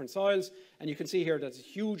on different soils. And you can see here there's a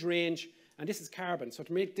huge range, and this is carbon. So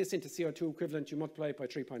to make this into CO2 equivalent, you multiply it by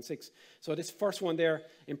 3.6. So this first one there,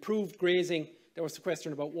 improved grazing, there was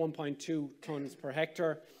sequestering about 1.2 tonnes per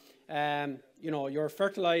hectare. Your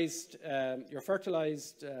fertilised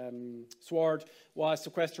sward was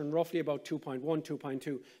sequestering roughly about 2.1,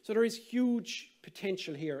 2.2. So there is huge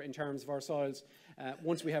potential here in terms of our soils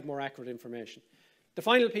once we have more accurate information. The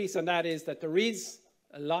final piece on that is that there is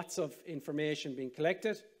lots of information being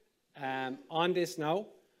collected on this now.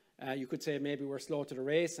 You could say maybe we're slow to the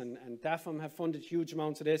race, and DAFM have funded huge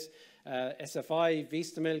amounts of this. SFI,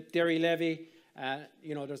 Vista Milk, Dairy Levy.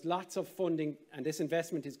 There's lots of funding, and this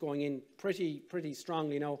investment is going in pretty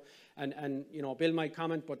strongly now. And Bill might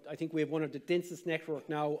comment, but I think we have one of the densest network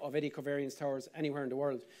now of eddy covariance towers anywhere in the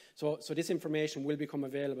world. So this information will become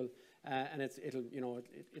available, and it'll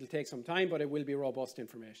take some time, but it will be robust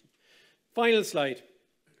information. Final slide,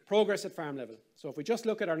 progress at farm level. So if we just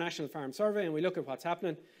look at our National Farm Survey and we look at what's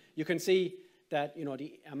happening, you can see that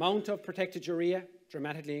the amount of protected urea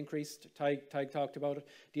dramatically increased. Tadhg talked about it.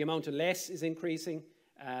 The amount of less is increasing.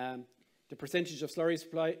 The percentage of slurries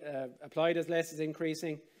applied as less is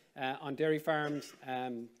increasing on dairy farms.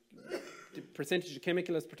 The percentage of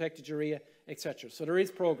chemical as protected urea, etc. So there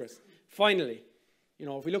is progress. Finally,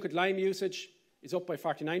 if we look at lime usage, it's up by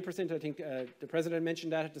 49%. I think the President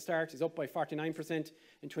mentioned that at the start. It's up by 49%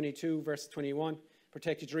 in 22 versus 21.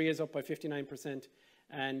 Protected urea is up by 59%.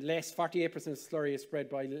 And less, 48% of slurry is spread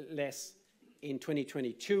by less in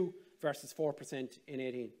 2022 versus 4% in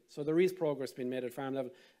 18. So there is progress being made at farm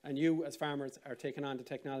level, and you as farmers are taking on the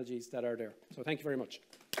technologies that are there. So thank you very much.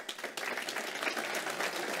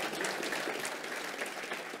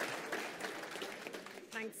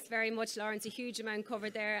 Thanks very much, Laurence. A huge amount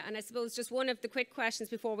covered there. And I suppose just one of the quick questions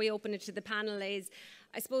before we open it to the panel is,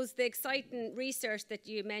 I suppose the exciting research that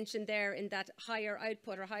you mentioned there in that higher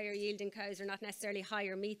output or higher yielding cows are not necessarily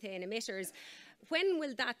higher methane emitters. When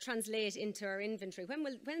will that translate into our inventory? When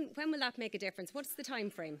will that make a difference? What's the time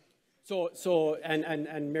frame? So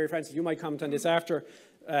Mary Frances, you might comment on this after.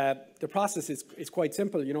 The process is quite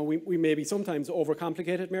simple. We maybe sometimes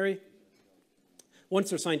overcomplicate it, Mary. Once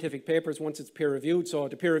there's scientific papers, once it's peer reviewed, so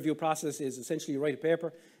the peer review process is essentially you write a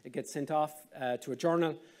paper, it gets sent off to a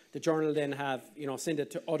journal. The journal then send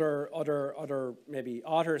it to other maybe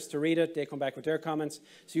authors to read it. They come back with their comments.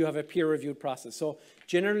 So you have a peer reviewed process. So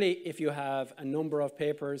generally, if you have a number of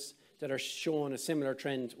papers that are showing a similar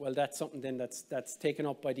trend, well, that's something then that's taken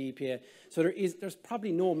up by the EPA. So there's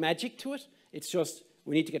probably no magic to it. It's just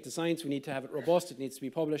we need to get the science, we need to have it robust, it needs to be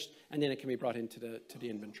published, and then it can be brought into the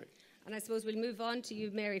inventory. And I suppose we'll move on to you,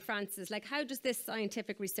 Mary Frances. Like, how does this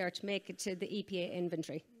scientific research make it to the EPA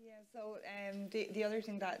inventory? Yeah, so the other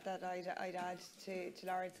thing that I'd add to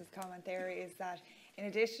Laurence's comment there is that in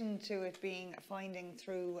addition to it being a finding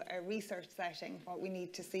through a research setting, what we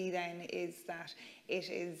need to see then is that it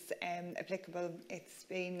is applicable. It's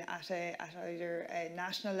been at either a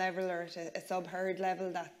national level or at a sub-herd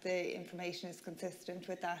level, that the information is consistent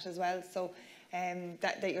with that as well. So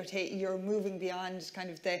that you're moving beyond kind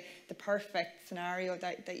of the perfect scenario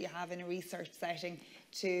that you have in a research setting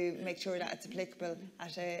to make sure that it's applicable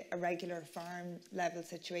at a regular farm level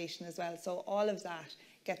situation as well. So all of that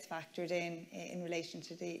gets factored in relation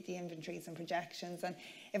to the inventories and projections. And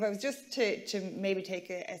if I was just to maybe take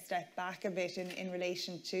a step back a bit in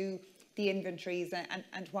relation to the inventories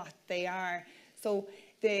and what they are. So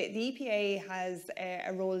the EPA has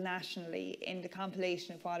a role nationally in the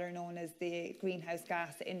compilation of what are known as the greenhouse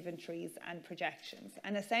gas inventories and projections.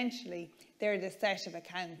 And essentially, they're the set of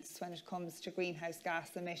accounts when it comes to greenhouse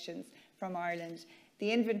gas emissions from Ireland.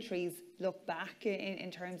 The inventories look back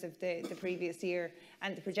in terms of the previous year,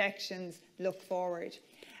 and the projections look forward.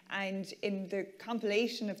 And in the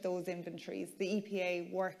compilation of those inventories, the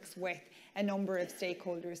EPA works with a number of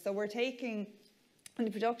stakeholders. So we're taking, in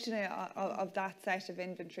the production of that set of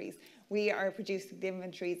inventories, we are producing the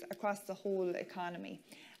inventories across the whole economy.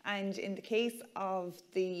 And in the case of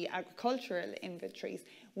the agricultural inventories,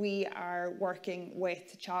 we are working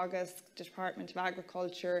with Teagasc, the Department of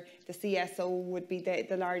Agriculture. The CSO would be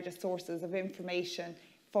the largest sources of information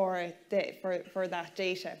for that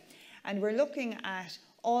data. And we're looking at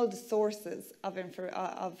all the sources of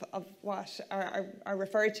what are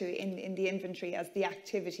referred to in the inventory as the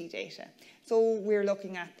activity data. So we're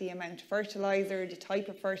looking at the amount of fertiliser, the type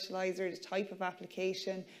of fertiliser, the type of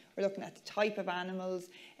application, we're looking at the type of animals,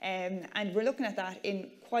 and we're looking at that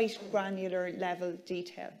in quite granular level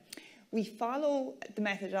detail. We follow the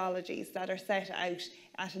methodologies that are set out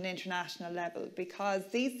at an international level because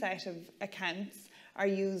these set of accounts are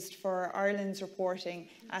used for Ireland's reporting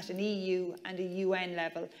at an EU and a UN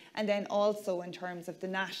level, and then also in terms of the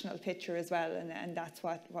national picture as well, and that's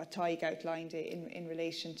what Tadhg outlined in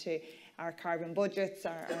relation to our carbon budgets,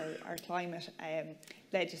 our climate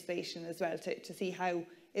legislation as well, to see how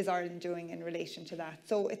is Ireland doing in relation to that.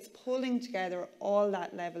 So it's pulling together all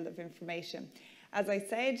that level of information. As I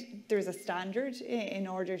said, there's a standard in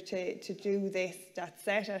order to do this that's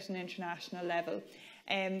set at an international level.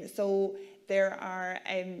 So there are,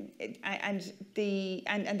 and then the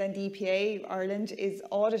EPA Ireland is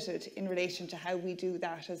audited in relation to how we do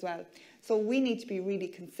that as well. So we need to be really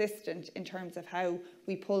consistent in terms of how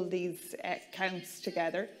we pull these counts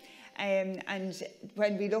together. And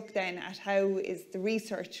when we look then at how is the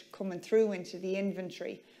research coming through into the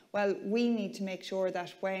inventory, well, we need to make sure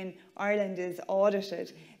that when Ireland is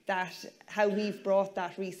audited, that how we've brought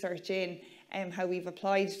that research in and how we've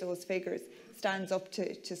applied those figures stands up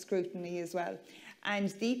to scrutiny as well. And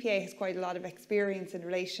the EPA has quite a lot of experience in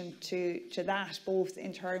relation to that, both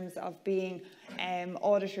in terms of being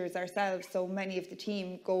auditors ourselves. So many of the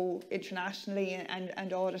team go internationally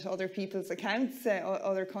and audit other people's accounts,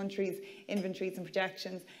 other countries' inventories and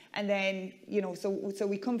projections. And then, you know, so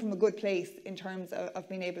we come from a good place in terms of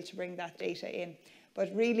being able to bring that data in.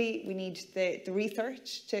 But really, we need the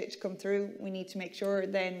research to come through. We need to make sure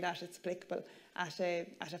then that it's applicable at a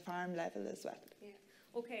farm level as well.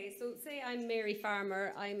 Okay, so say I'm Mary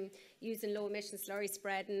Farmer, I'm using low emission slurry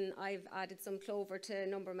spreading, I've added some clover to a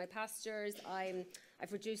number of my pastures, I've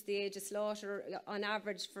reduced the age of slaughter on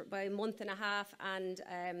average by a month and a half, and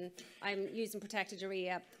I'm using protected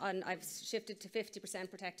urea, I've shifted to 50%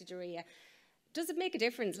 protected urea. Does it make a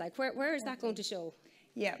difference? Like, where is that going to show?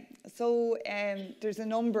 Yeah, so there's a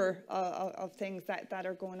number of things that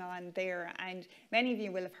are going on there, and many of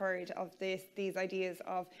you will have heard of these ideas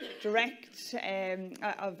of direct,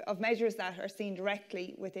 of measures that are seen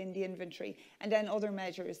directly within the inventory, and then other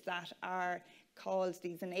measures that are called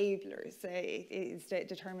these enablers, is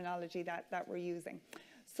the terminology that we're using.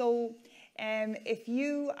 So if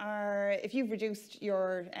you've reduced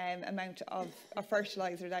your amount of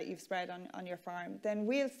fertiliser that you've spread on your farm, then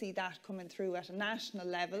we'll see that coming through at a national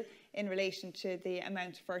level in relation to the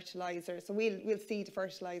amount of fertiliser. So we'll see the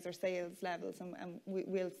fertiliser sales levels, and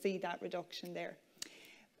we'll see that reduction there.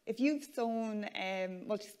 If you've sown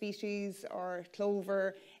multi-species or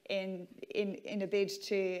clover in a bid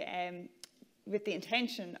to with the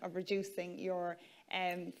intention of reducing your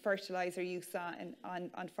fertiliser use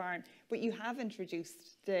on farm, but you haven't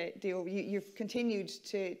reduced you've continued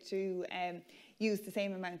to use the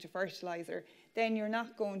same amount of fertiliser, then you're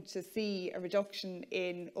not going to see a reduction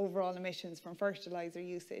in overall emissions from fertiliser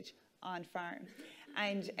usage on farm.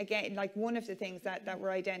 And again, like one of the things that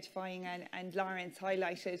we're identifying, and Laurence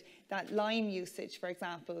highlighted, that lime usage, for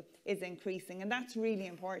example, is increasing. And that's really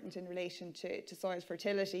important in relation to soil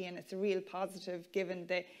fertility, and it's a real positive given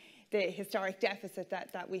the historic deficit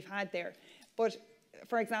that we've had there. But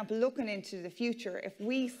for example, looking into the future, if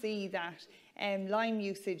we see that lime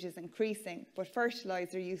usage is increasing, but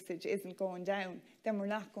fertiliser usage isn't going down, then we're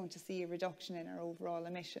not going to see a reduction in our overall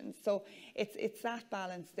emissions. So it's that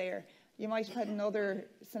balance there. You might have had another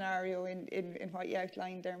scenario in what you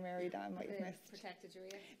outlined there, Mary, that I might have missed. Protected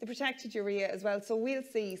urea. The protected urea as well. So we'll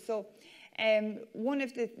see. So one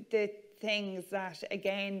of the things that,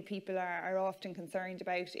 again, people are often concerned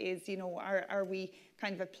about is, you know, are we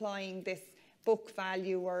kind of applying this book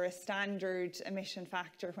value or a standard emission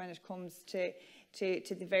factor when it comes to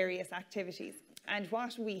the various activities? And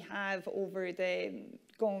what we have over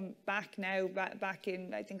going back now, back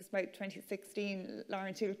in, I think it's about 2016,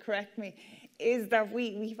 Laurence, you'll correct me, is that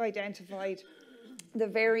we've identified the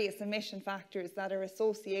various emission factors that are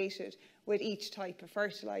associated with each type of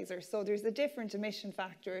fertiliser. So there's a different emission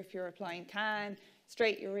factor if you're applying CAN,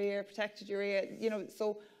 straight urea, protected urea, you know,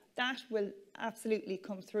 so that will absolutely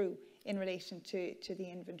come through in relation to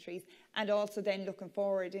the inventories, and also then looking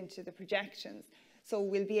forward into the projections. So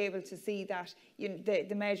we'll be able to see that, you know,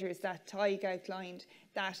 the measures that Tadhg outlined,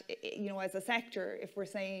 that, you know, as a sector, if we're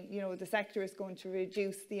saying, you know, the sector is going to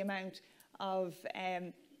reduce the amount of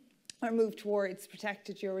or move towards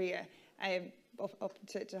protected urea up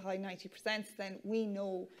to high 90%, then we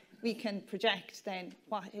know we can project then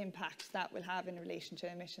what impact that will have in relation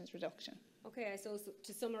to emissions reduction. Okay, so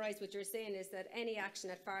to summarise what you're saying is that any action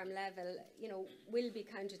at farm level, you know, will be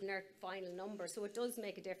counted in our final number. So it does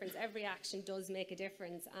make a difference. Every action does make a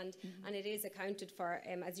difference, and it is accounted for,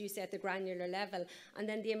 as you said, at the granular level. And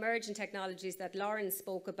then the emerging technologies that Laurence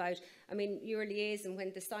spoke about, I mean, your liaison,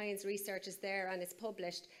 when the science research is there and it's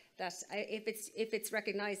published, that if it's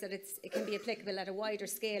recognised that it can be applicable at a wider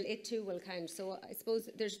scale, it too will count. So I suppose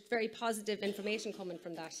there's very positive information coming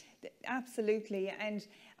from that. Absolutely, and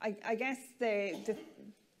I guess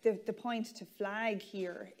the point to flag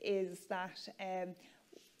here is that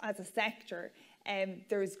as a sector,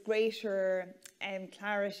 there's greater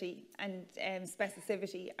clarity and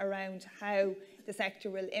specificity around how the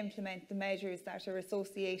sector will implement the measures that are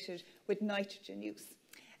associated with nitrogen use.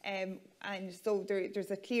 And so there's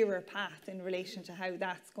a clearer path in relation to how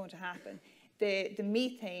that's going to happen. The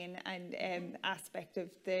methane and aspect of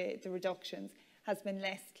the reductions has been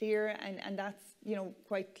less clear, and that's, you know,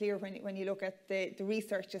 quite clear when you look at the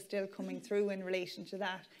research is still coming through in relation to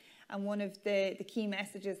that. And one of the key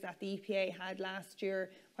messages that the EPA had last year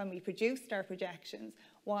when we produced our projections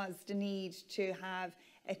was the need to have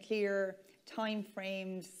a clear time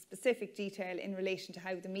frame, specific detail in relation to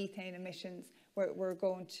how the methane emissions were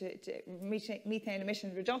going to methane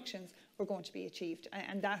emission reductions were going to be achieved,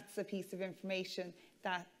 and that's a piece of information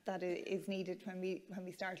that is needed when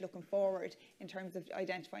we start looking forward in terms of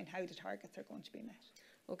identifying how the targets are going to be met.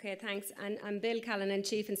 Okay, thanks. And I'm Bill Callanan,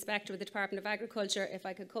 Chief Inspector with the Department of Agriculture. If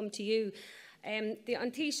I could come to you. The An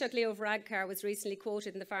Taoiseach Leo Varadkar was recently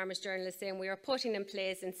quoted in the Farmers Journal as saying, "We are putting in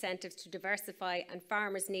place incentives to diversify, and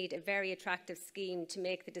farmers need a very attractive scheme to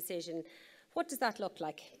make the decision." What does that look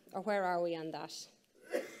like, or where are we on that?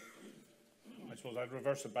 I suppose I'd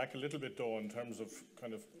reverse it back a little bit, though, in terms of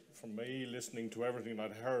kind of, from me, listening to everything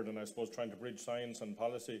I'd heard, and I suppose trying to bridge science and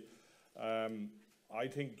policy. I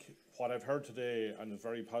think what I've heard today, and is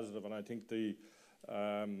very positive, and I think the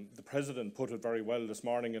President put it very well this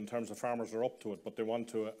morning in terms of farmers are up to it, but they want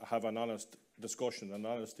to have an honest discussion and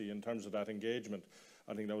honesty in terms of that engagement.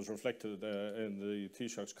 I think that was reflected in the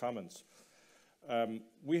Taoiseach's comments.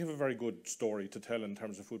 We have a very good story to tell in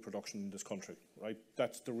terms of food production in this country, right?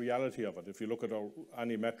 That's the reality of it. If you look at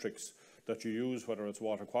any metrics that you use, whether it's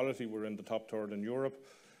water quality, we're in the top third in Europe.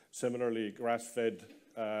 Similarly, grass-fed,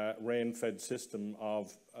 rain-fed system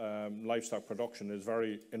of livestock production is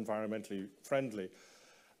very environmentally friendly.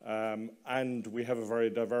 And we have a very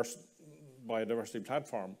diverse biodiversity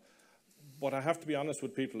platform. But I have to be honest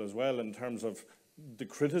with people as well in terms of the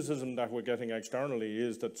criticism that we're getting externally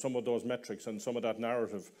is that some of those metrics and some of that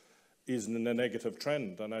narrative is in a negative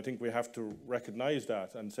trend. And I think we have to recognise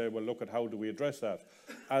that and say, well, look at how do we address that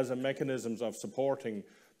as a mechanisms of supporting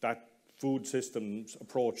that food systems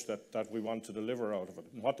approach that we want to deliver out of it.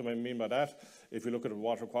 And what do I mean by that? If you look at it,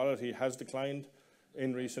 water quality has declined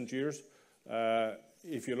in recent years.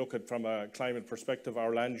 If you look at from a climate perspective,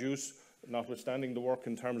 our land use, notwithstanding the work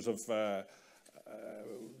in terms of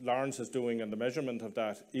Laurence is doing and the measurement of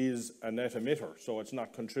that, is a net emitter, so it's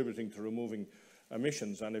not contributing to removing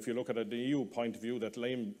emissions. And if you look at the EU point of view that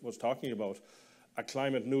Liam was talking about, a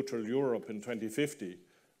climate neutral Europe in 2050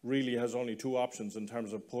 really has only two options in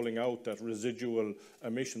terms of pulling out that residual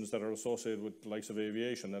emissions that are associated with the likes of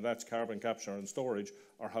aviation, and that's carbon capture and storage,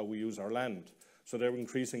 or how we use our land. So they're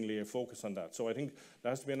increasingly a focus on that. So I think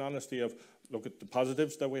there has to be an honesty of look at the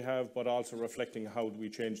positives that we have, but also reflecting how do we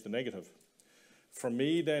change the negative. For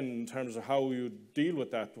me then, in terms of how you deal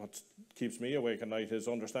with that, what keeps me awake at night is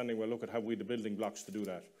understanding, well, look at have we the building blocks to do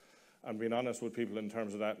that, and being honest with people in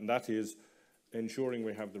terms of that, and that is ensuring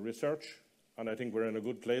we have the research, and I think we're in a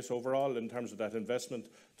good place overall in terms of that investment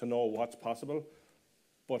to know what's possible,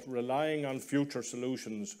 but relying on future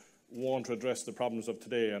solutions won't address the problems of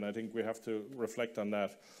today, and I think we have to reflect on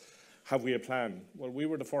that. Have we a plan? Well, we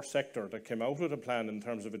were the first sector that came out with a plan in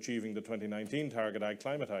terms of achieving the 2019 target, Ag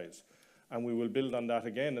Climatise. And we will build on that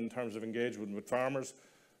again in terms of engagement with farmers.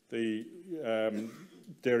 The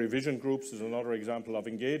Dairy Vision Groups is another example of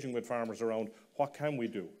engaging with farmers around what can we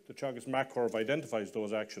do. The Teagasc MAC curve identifies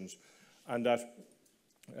those actions, and that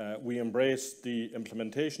we embrace the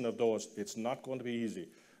implementation of those. It's not going to be easy.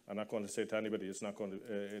 I'm not going to say to anybody it's not going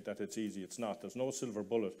to, that it's easy. It's not. There's no silver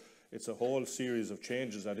bullet. It's a whole series of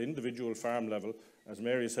changes at individual farm level. As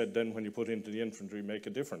Mary said, then when you put into the infantry, make a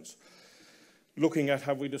difference. Looking at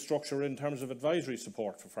have we the structure in terms of advisory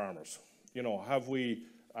support for farmers? You know, have we,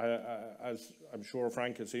 as I'm sure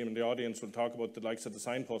Frank and Seam in the audience will talk about the likes of the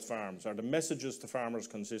signpost farms, are the messages to farmers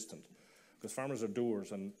consistent? Because farmers are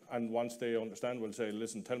doers, and once they understand, will say,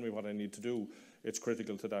 listen, tell me what I need to do. It's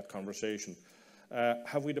critical to that conversation.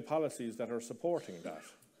 Have we the policies that are supporting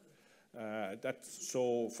that?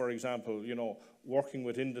 So, for example, you know, working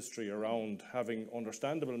with industry around having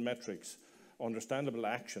understandable metrics, understandable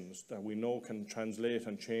actions that we know can translate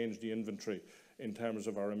and change the inventory in terms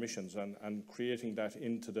of our emissions, and creating that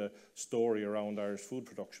into the story around Irish food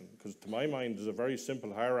production. Because to my mind, there's a very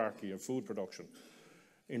simple hierarchy of food production.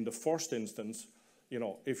 In the first instance, you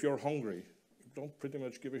know, if you're hungry, don't pretty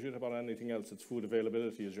much give a shit about anything else. It's food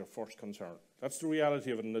availability is your first concern. That's the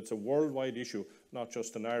reality of it, and it's a worldwide issue, not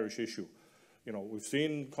just an Irish issue. You know, we've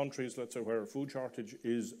seen countries, let's say, where food shortage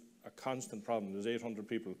is a constant problem. There's 800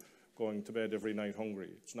 people going to bed every night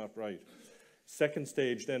hungry. It's not right. Second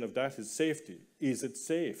stage then of that is safety. Is it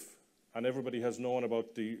safe? And everybody has known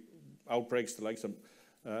about the outbreaks, the likes of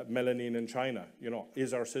melanine in China. You know,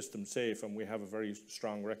 is our system safe? And we have a very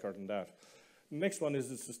strong record in that. The next one is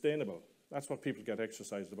it sustainable? That's what people get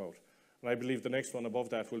exercised about. And I believe the next one above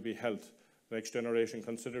that will be health. The next generation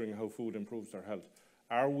considering how food improves their health.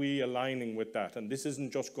 Are we aligning with that? And this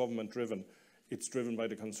isn't just government driven, it's driven by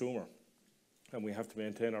the consumer. And we have to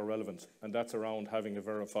maintain our relevance. And that's around having a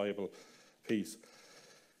verifiable piece.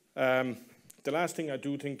 The last thing I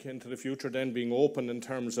do think into the future then being open in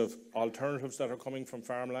terms of alternatives that are coming from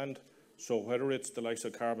farmland. So whether it's the likes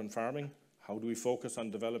of carbon farming, how do we focus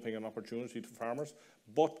on developing an opportunity to farmers,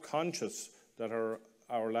 but conscious that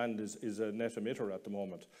our land is a net emitter at the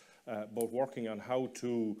moment, but working on how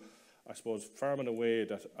to, I suppose, farm in a way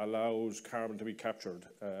that allows carbon to be captured,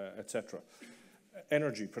 etc.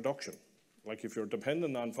 Energy production. Like if you're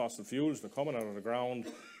dependent on fossil fuels, they're coming out of the ground,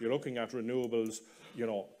 you're looking at renewables, you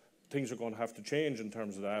know, things are going to have to change in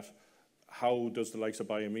terms of that. How does the likes of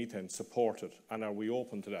biomethane support it? And are we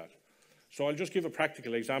open to that? So I'll just give a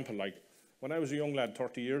practical example. Like when I was a young lad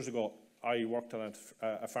 30 years ago, I worked on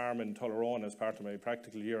a farm in Tullaroan as part of my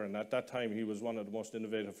practical year. And at that time, he was one of the most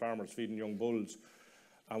innovative farmers feeding young bulls.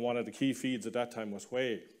 And one of the key feeds at that time was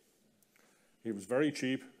whey. He was very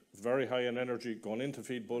cheap, very high in energy, going in to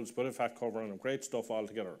feed bulls, put a fat cover on them, great stuff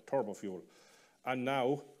altogether, turbo fuel. And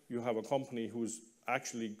now you have a company who's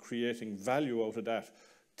actually creating value out of that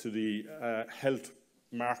to the health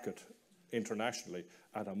market internationally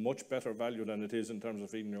at a much better value than it is in terms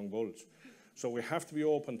of feeding young bulls. So we have to be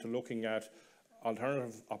open to looking at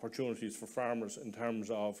alternative opportunities for farmers in terms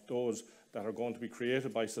of those that are going to be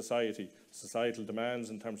created by society, societal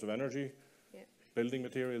demands in terms of energy, building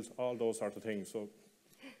materials, all those sort of things. So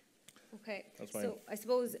okay, so I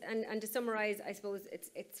suppose, and to summarise, I suppose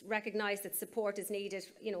it's recognised that support is needed.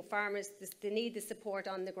 You know, farmers, they need the support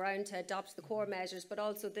on the ground to adopt the core measures, but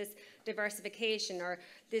also this diversification or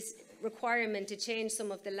this requirement to change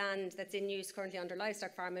some of the land that's in use currently under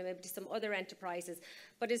livestock farming, maybe to some other enterprises.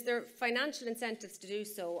 But is there financial incentives to do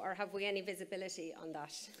so, or have we any visibility on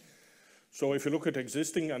that? So if you look at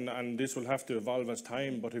existing, and this will have to evolve as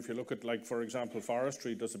time, but if you look at, like, for example,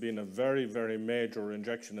 forestry, there's been a very, very major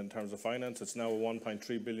injection in terms of finance. It's now a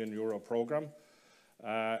 €1.3 billion programme.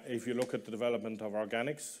 If you look at the development of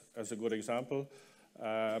organics, as a good example,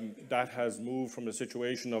 that has moved from a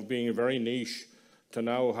situation of being very niche to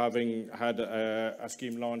now having had a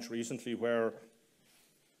scheme launched recently where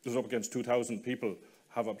there's up against 2,000 people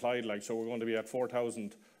have applied. Like, so we're going to be at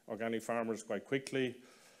 4,000 organic farmers quite quickly.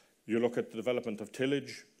 You look at the development of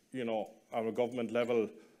tillage, you know, on a government level,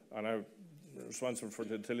 and responsible for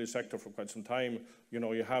the tillage sector for quite some time, you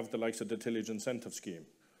know, you have the likes of the tillage incentive scheme.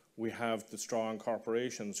 We have the strong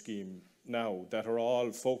corporation scheme now that are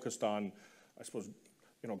all focused on, I suppose,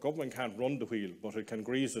 you know, government can't run the wheel, but it can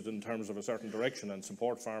grease it in terms of a certain direction and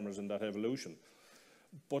support farmers in that evolution.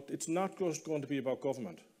 But it's not just going to be about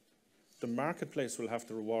government. The marketplace will have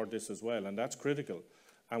to reward this as well, and that's critical.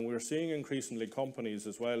 And we're seeing increasingly companies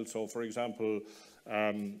as well. So, for example,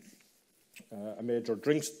 a major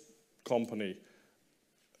drinks company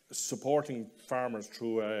supporting farmers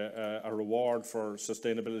through a reward for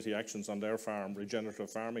sustainability actions on their farm,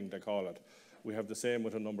 regenerative farming they call it. We have the same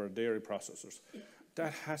with a number of dairy processors.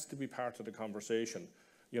 That has to be part of the conversation,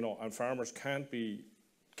 you know, and farmers can't be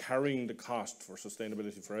carrying the cost for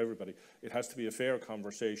sustainability for everybody. It has to be a fair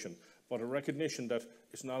conversation, but a recognition that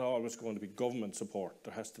it's not always going to be government support.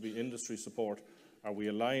 There has to be industry support. Are we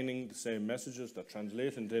aligning the same messages that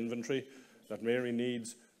translate into inventory that Mary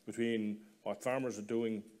needs between what farmers are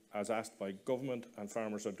doing as asked by government and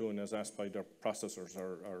farmers are doing as asked by their processors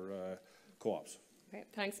or co-ops? Okay,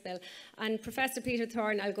 thanks, Bill. And Professor Peter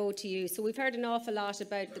Thorne, I'll go to you. So we've heard an awful lot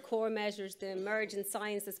about the core measures, the emergent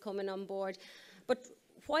science that's coming on board. But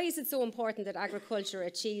why is it so important that agriculture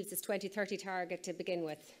achieves its 2030 target to begin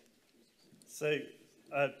with? So,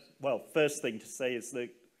 well, first thing to say is that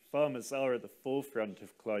farmers are at the forefront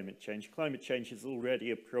of climate change. Climate change is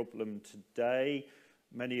already a problem today.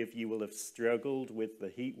 Many of you will have struggled with the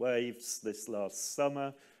heat waves this last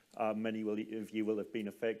summer. Many of you will have been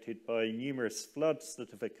affected by numerous floods that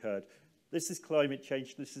have occurred. This is climate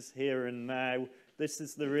change. This is here and now. This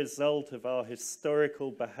is the result of our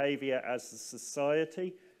historical behaviour as a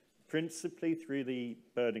society, principally through the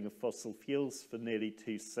burning of fossil fuels for nearly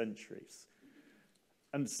 2 centuries.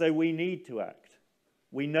 And so we need to act.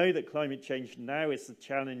 We know that climate change now is a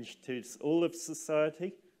challenge to all of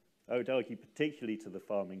society, I would argue particularly to the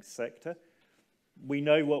farming sector. We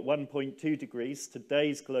know what 1.2 degrees,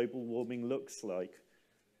 today's global warming, looks like.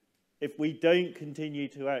 If we don't continue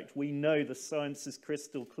to act, we know the science is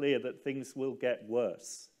crystal clear that things will get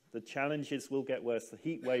worse. The challenges will get worse. The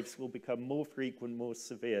heat waves will become more frequent, more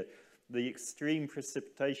severe. The extreme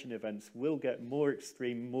precipitation events will get more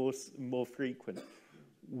extreme, more frequent.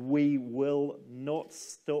 We will not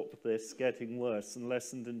stop this getting worse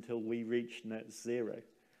unless and until we reach net zero.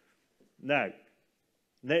 Now,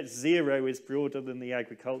 net zero is broader than the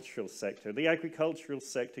agricultural sector. The agricultural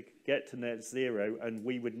sector could get to net zero and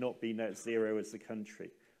we would not be net zero as a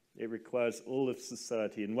country. It requires all of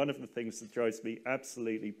society. And one of the things that drives me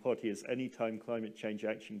absolutely potty is any time climate change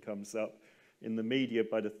action comes up in the media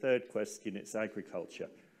by the third question, it's agriculture.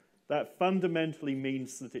 That fundamentally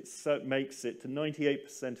means that it makes it to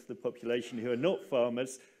 98% of the population who are not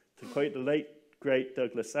farmers, to quote the late, great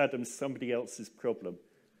Douglas Adams, somebody else's problem.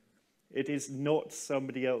 It is not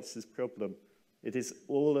somebody else's problem. It is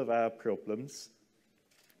all of our problems.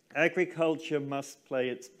 Agriculture must play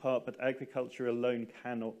its part, but agriculture alone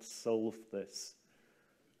cannot solve this.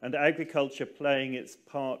 And agriculture playing its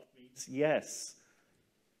part means, yes,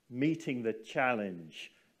 meeting the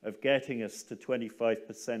challenge of getting us to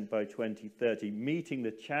 25% by 2030, meeting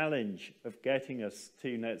the challenge of getting us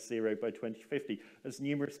to net zero by 2050. As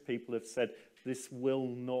numerous people have said, this will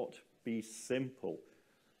not be simple.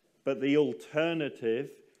 But the alternative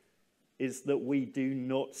is that we do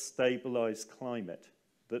not stabilise climate,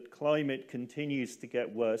 that climate continues to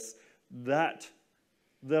get worse, that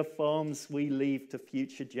the farms we leave to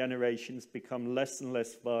future generations become less and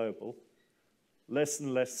less viable, less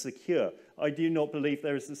and less secure. I do not believe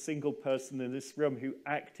there is a single person in this room who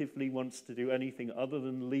actively wants to do anything other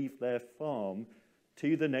than leave their farm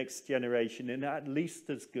to the next generation in at least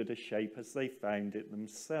as good a shape as they found it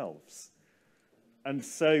themselves. And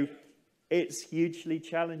so it's hugely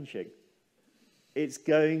challenging. It's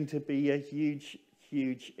going to be a huge,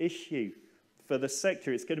 huge issue for the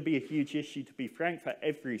sector. It's going to be a huge issue, to be frank, for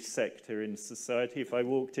every sector in society. If I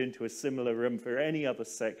walked into a similar room for any other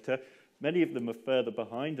sector, many of them are further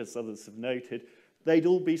behind, as others have noted, they'd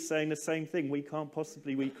all be saying the same thing. We can't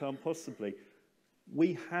possibly, we can't possibly.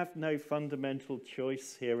 We have no fundamental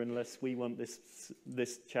choice here unless we want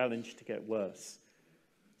this challenge to get worse.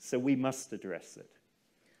 So we must address it.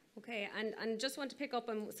 Okay, and just want to pick up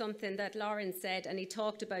on something that Laurence said, and he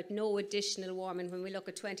talked about no additional warming when we look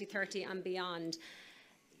at 2030 and beyond.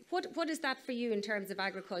 What is that for you in terms of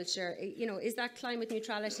agriculture? You know, is that climate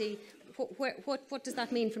neutrality? What does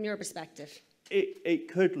that mean from your perspective?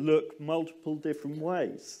 It could look multiple different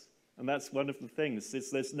ways. And that's one of the things, is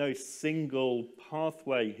there's no single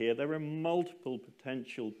pathway here. There are multiple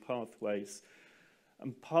potential pathways.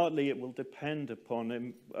 And partly it will depend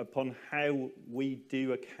upon how we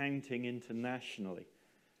do accounting internationally.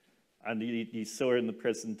 And you saw in the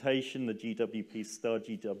presentation the GWP star,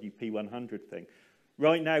 GWP 100 thing.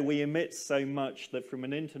 Right now, we emit so much that from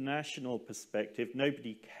an international perspective,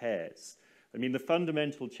 nobody cares. I mean, the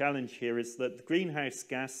fundamental challenge here is that the greenhouse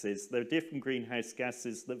gases, there are different greenhouse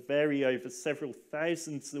gases that vary over several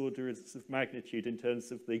thousands orders of magnitude in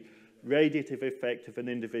terms of the radiative effect of an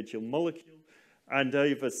individual molecule, and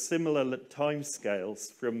over similar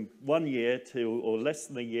timescales from 1 year to, or less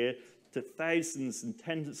than a year, to thousands and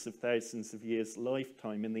tens of thousands of years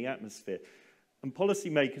lifetime in the atmosphere. And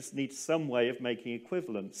policymakers need some way of making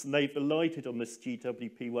equivalents, and they've alighted on this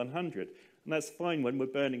GWP 100. And that's fine when we're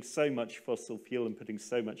burning so much fossil fuel and putting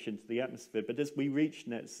so much into the atmosphere. But as we reach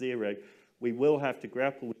net zero, we will have to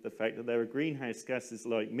grapple with the fact that there are greenhouse gases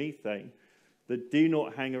like methane that do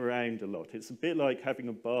not hang around a lot. It's a bit like having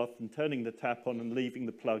a bath and turning the tap on and leaving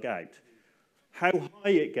the plug out. How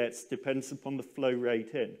high it gets depends upon the flow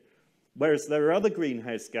rate in. Whereas there are other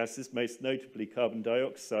greenhouse gases, most notably carbon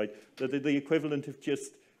dioxide, that are the equivalent of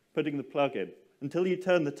just putting the plug in. Until you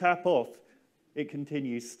turn the tap off, it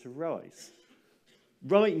continues to rise.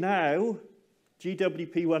 Right now,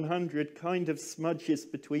 GWP 100 kind of smudges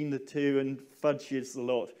between the two and fudges a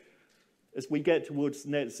lot. As we get towards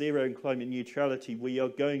net zero and climate neutrality, we are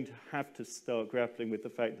going to have to start grappling with the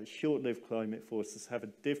fact that short-lived climate forces have a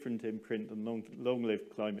different imprint than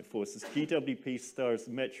long-lived climate forces. GWP star as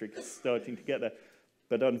a metric is starting to get there,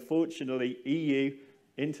 but unfortunately, EU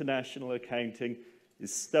international accounting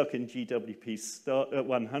is stuck in GWP star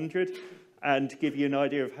 100. And to give you an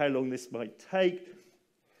idea of how long this might take,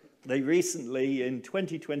 they recently, in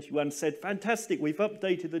 2021, said, fantastic, we've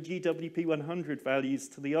updated the GWP 100 values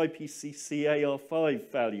to the IPCC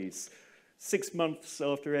AR5 values 6 months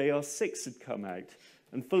after AR6 had come out,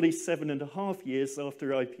 and fully 7.5 years after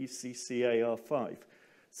IPCC AR5.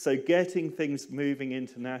 So getting things moving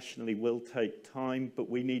internationally will take time, but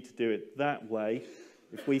we need to do it that way.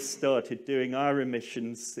 If we started doing our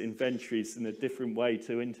emissions inventories in a different way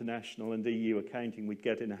to international and EU accounting, we'd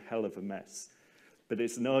get in a hell of a mess. But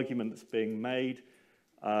it's an argument that's being made,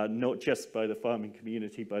 not just by the farming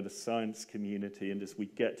community, by the science community, and as we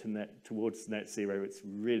get to towards net zero, it's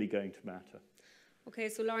really going to matter. Okay,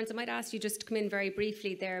 so Laurence, I might ask you just to come in very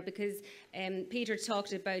briefly there, because Peter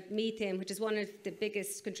talked about methane, which is one of the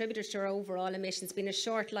biggest contributors to our overall emissions, being a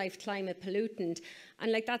short-life climate pollutant,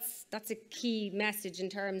 and like that's a key message in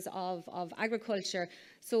terms of agriculture.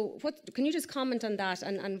 So, can you just comment on that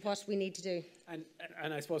and what we need to do?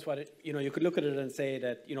 And I suppose you could look at it and say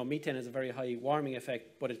that methane has a very high warming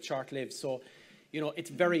effect, but it's short-lived. So, it's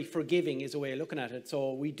very forgiving is a way of looking at it.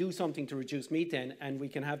 So we do something to reduce methane and we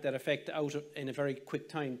can have that effect out in a very quick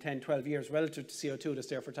time, 10, 12 years, relative to CO2 that's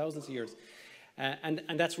there for thousands of years. And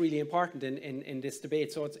that's really important in this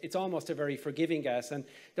debate. So it's almost a very forgiving gas. And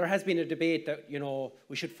there has been a debate that,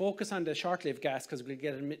 we should focus on the short-lived gas because we'll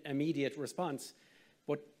get an immediate response.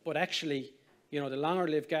 But actually, the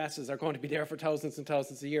longer-lived gases are going to be there for thousands and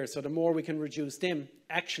thousands of years. So the more we can reduce them,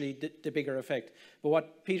 actually, the bigger effect. But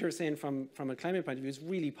what Peter is saying from a climate point of view is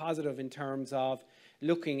really positive in terms of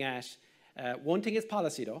looking at, one thing is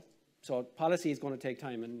policy, though. So policy is going to take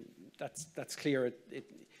time, and that's clear.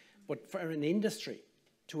 But for an industry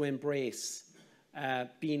to embrace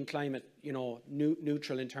being climate,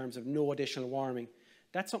 neutral in terms of no additional warming,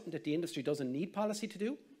 that's something that the industry doesn't need policy to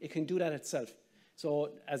do. It can do that itself.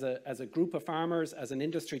 So as a group of farmers, as an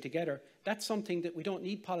industry together, that's something that we don't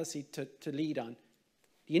need policy to lead on.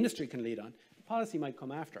 The industry can lead on. Policy might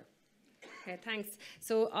come after. Okay, thanks.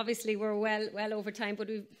 So obviously we're well over time, but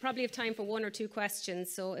we probably have time for 1 or 2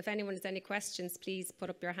 questions. So if anyone has any questions, please put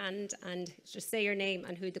up your hand and just say your name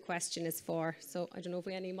and who the question is for. So I don't know if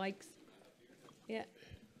we have any mics. Yeah.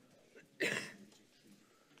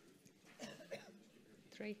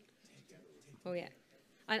 3. Oh yeah.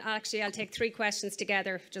 Actually, I'll take 3 questions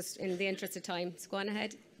together, just in the interest of time. So go on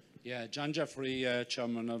ahead. Yeah, John Jeffrey,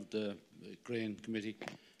 Chairman of the Grain Committee,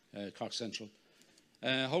 Cork Central.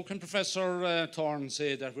 How can Professor Thorne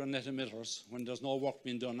say that we're net emitters when there's no work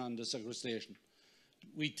being done on the sequestration?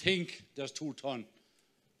 We think there's 2 tonnes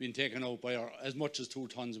being taken out by as much as 2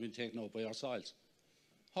 tonnes being taken out by our soils.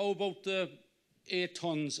 How about the 8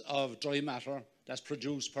 tonnes of dry matter that's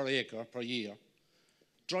produced per acre per year?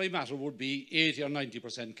 Dry matter would be 80 or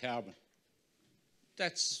 90% carbon.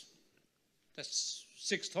 That's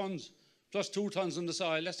 6 tonnes plus 2 tonnes in the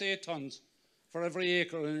soil. That's 8 tonnes for every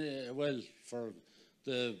acre. Well, for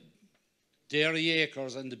the dairy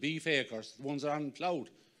acres and the beef acres, the ones that aren't ploughed.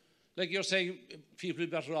 Like you're saying, people are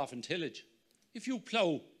better off in tillage. If you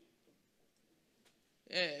plough,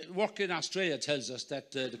 work in Australia tells us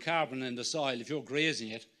that the carbon in the soil, if you're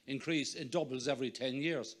grazing it, it doubles every 10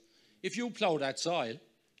 years. If you plough that soil,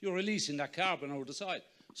 you're releasing that carbon out of the soil.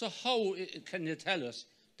 So how can you tell us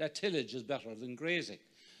that tillage is better than grazing?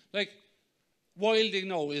 Like, wilding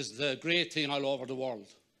now is the great thing all over the world.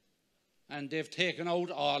 And they've taken out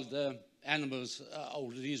all the animals out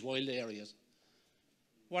of these wild areas.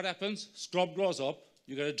 What happens? Scrub grows up,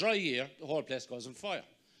 you get a dry year, the whole place goes on fire.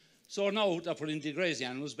 So now they're putting the grazing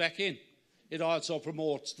animals back in. It also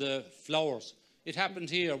promotes the flowers. It happened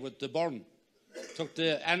here with the burn. Took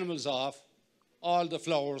the animals off, all the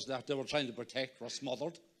flowers that they were trying to protect were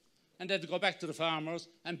smothered, and they had to go back to the farmers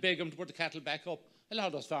and beg them to put the cattle back up. A lot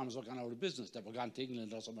of those farmers were gone out of business. They were gone to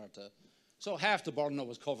England or somewhere to... So half the burn now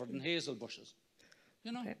was covered in hazel bushes.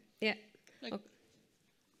 You know? Okay. Yeah. Like, okay.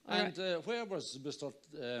 And where was Mr.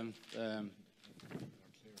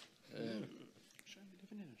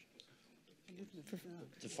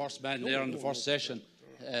 The first man there in the first session,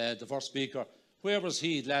 the first speaker? Where was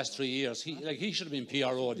he the last 3 years? He should have been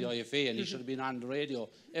PRO at the IFA, and he should have been on the radio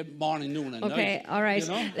morning, noon, and night. Okay, all right. You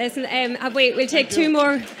know? Listen, we'll take two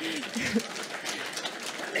more.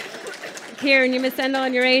 Kieran, you must send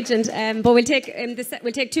on your agent, but we'll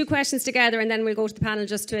take two questions together, and then we'll go to the panel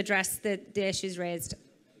just to address the issues raised.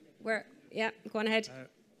 Yeah, go on ahead.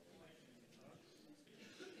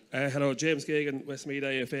 Hello, James Gagan, Westmead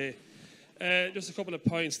IFA. Just a couple of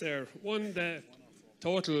points there. One, the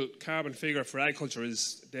total carbon figure for agriculture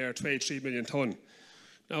is there 23 million tonne.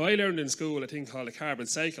 Now, I learned in school a thing called a carbon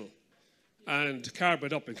cycle, and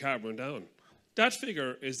carbon up and carbon down. That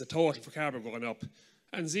figure is the total for carbon going up,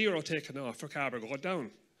 and zero taken off for carbon going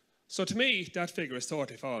down. So to me, that figure is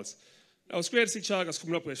totally false. Now, it's great to see Teagasc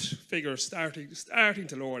coming up with figures starting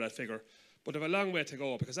to lower that figure, but they have a long way to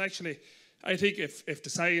go, because actually, I think if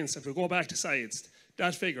we go back to science,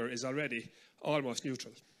 that figure is already almost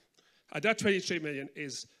neutral. And that 23 million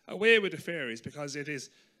is away with the fairies, because it is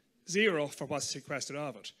zero for what's sequestered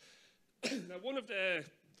of it. Now, one of the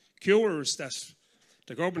cures that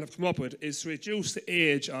the government have come up with is to reduce the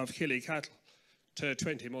age of killing cattle to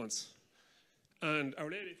 20 months. And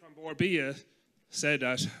Our Lady from Borbia said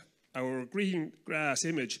that our green grass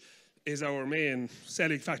image is our main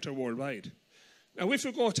selling factor worldwide. Now, if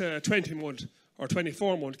we go to 20-month or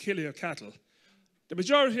 24-month killing of cattle, the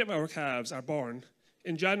majority of our calves are born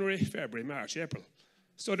in January, February, March, April.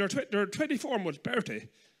 So their 24-month birthday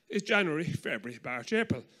is January, February, March,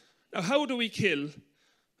 April. Now, how do we kill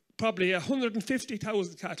probably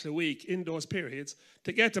 150,000 cattle a week in those periods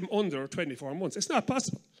to get them under 24 months? It's not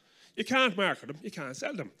possible. You can't market them, you can't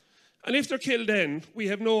sell them. And if they're killed then, we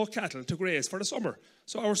have no cattle to graze for the summer.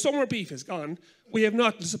 So our summer beef is gone. We have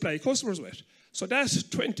nothing to supply customers with. So that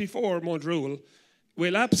 24-month rule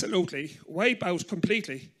will absolutely wipe out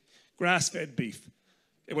completely grass-fed beef.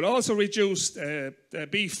 It will also reduce the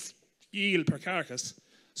beef yield per carcass,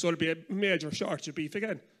 so there'll be a major shortage of beef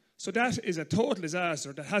again. So that is a total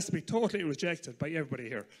disaster that has to be totally rejected by everybody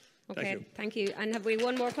here. Okay, thank you. And have we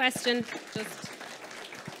one more question?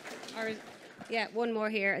 Yeah, one more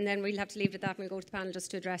here, and then we'll have to leave it at that, and we'll go to the panel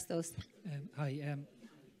just to address those. Hi,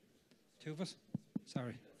 two of us?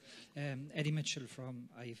 Sorry. Eddie Mitchell from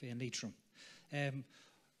IFA in Leitrim.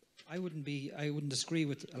 I wouldn't disagree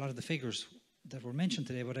with a lot of the figures that were mentioned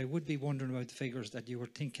today, but I would be wondering about the figures that you were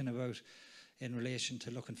thinking about in relation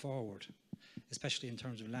to looking forward, especially in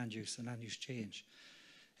terms of land use and land use change.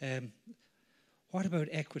 What about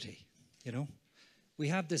equity? You know, we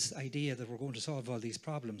have this idea that we're going to solve all these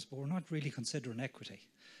problems, but we're not really considering equity.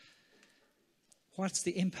 What's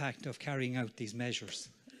the impact of carrying out these measures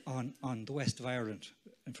on the west of Ireland,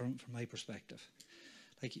 from my perspective?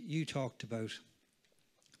 Like, you talked about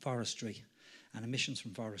forestry and emissions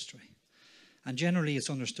from forestry. And generally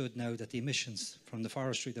it's understood now that the emissions from the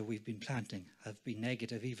forestry that we've been planting have been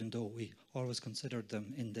negative, even though we always considered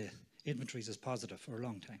them in the inventories as positive for a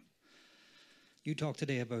long time. You talked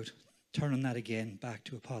today about turning that again back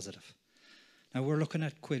to a positive. Now we're looking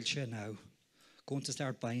at Quilcha now, going to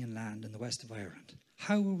start buying land in the west of Ireland.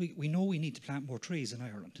 How are we know we need to plant more trees in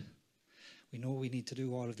Ireland. We know we need to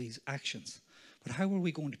do all of these actions. But how are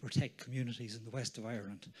we going to protect communities in the west of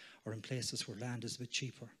Ireland or in places where land is a bit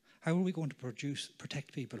cheaper? How are we going to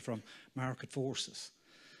protect people from market forces?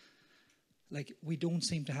 Like, we don't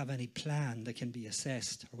seem to have any plan that can be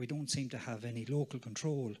assessed, or we don't seem to have any local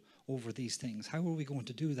control over these things. How are we going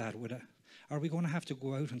to do that? Are we going to have to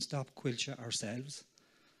go out and stop Quilcha ourselves?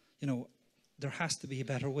 You know, there has to be a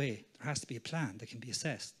better way. There has to be a plan that can be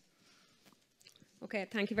assessed. Okay,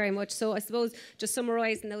 thank you very much. So I suppose just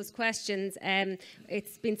summarising those questions,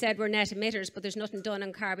 it's been said we're net emitters, but there's nothing done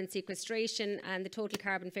on carbon sequestration, and the total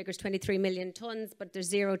carbon figure is 23 million tonnes, but there's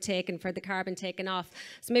zero taken for the carbon taken off.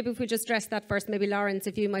 So maybe if we just address that first, maybe Laurence,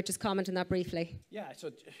 if you might just comment on that briefly. Yeah,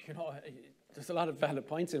 so, you know, there's a lot of valid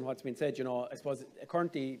points in what's been said. You know, I suppose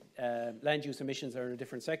currently land use emissions are in a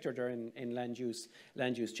different sector. They're in land use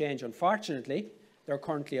change. Unfortunately, they're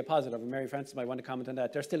currently a positive. And Mary Frances might want to comment on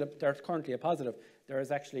that. They're currently a positive. There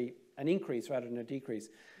is actually an increase rather than a decrease.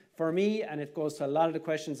 For me, and it goes to a lot of the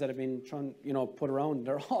questions that have been put around,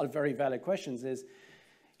 they're all very valid questions, is,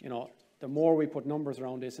 you know, the more we put numbers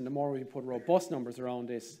around this and the more we put robust numbers around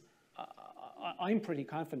this, I'm pretty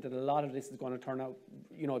confident that a lot of this is going to turn out,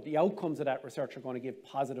 you know, the outcomes of that research are going to give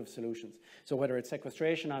positive solutions. So whether it's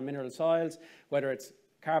sequestration on mineral soils, whether it's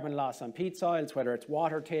carbon loss on peat soils, whether it's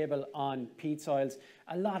water table on peat soils,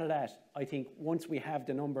 a lot of that, I think, once we have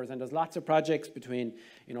the numbers, and there's lots of projects between,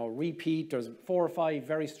 you know, repeat, there's 4 or 5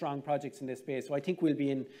 very strong projects in this space, so I think we'll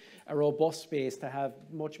be in a robust space to have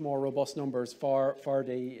much more robust numbers for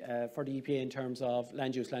the EPA in terms of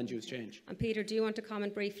land use change. And Peter, do you want to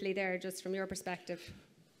comment briefly there, just from your perspective?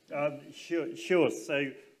 Sure.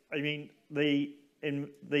 So, I mean, the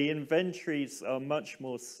inventories are much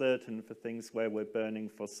more certain for things where we're burning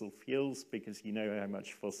fossil fuels, because you know how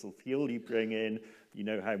much fossil fuel you bring in, you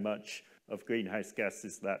know how much of greenhouse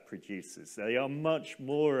gases that produces. They are much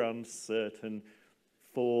more uncertain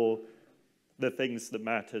for the things that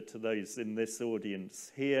matter to those in this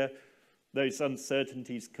audience here. Those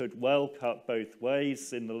uncertainties could well cut both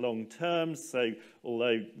ways in the long term. So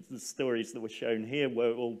although the stories that were shown here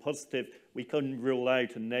were all positive, we couldn't rule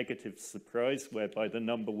out a negative surprise whereby the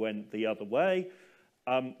number went the other way.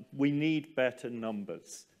 We need better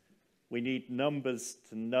numbers. We need numbers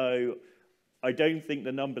to know. I don't think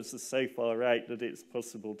the numbers are so far out that it's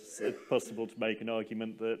possible to make an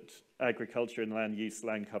argument that agriculture and land use,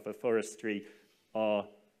 land cover, forestry are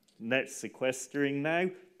net sequestering now,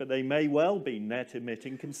 but they may well be net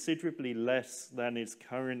emitting considerably less than is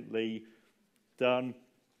currently done.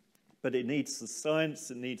 But it needs the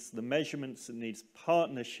science, it needs the measurements, it needs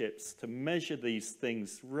partnerships to measure these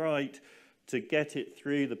things right, to get it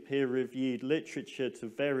through the peer-reviewed literature to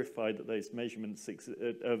verify that those measurements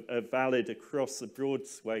are valid across a broad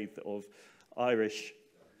swathe of Irish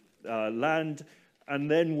land,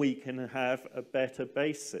 and then we can have a better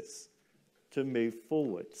basis to move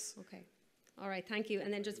forwards. Okay. All right, thank you.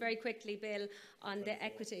 And then just very quickly, Bill, on the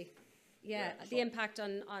equity. Yeah, the impact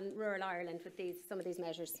on rural Ireland with some of these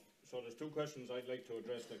measures. So there's 2 questions I'd like to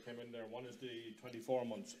address that came in there. One is the 24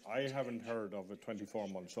 months. I haven't heard of a 24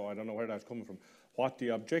 months, so I don't know where that's coming from. What the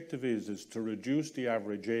objective is to reduce the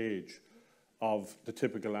average age of the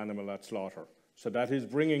typical animal at slaughter. So that is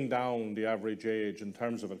bringing down the average age in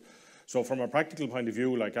terms of it. So from a practical point of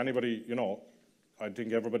view, like anybody, you know, I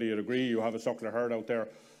think everybody would agree, you have a suckler herd out there,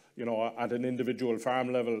 you know, at an individual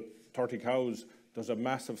farm level, 30 cows, there's a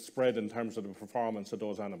massive spread in terms of the performance of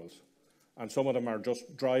those animals. And some of them are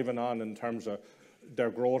just driving on in terms of their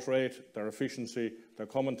growth rate, their efficiency, they're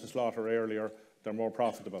coming to slaughter earlier, they're more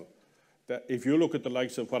profitable. If you look at the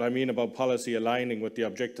likes of what I mean about policy aligning with the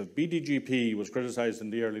objective, BDGP was criticised in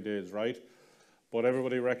the early days, right? But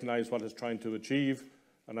everybody recognised what it's trying to achieve,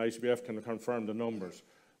 and ICBF can confirm the numbers.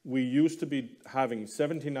 We used to be having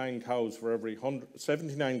 79 calves for every 100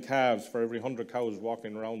 cows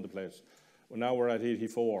walking around the place. Well, now we're at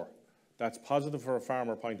 84. That's positive for a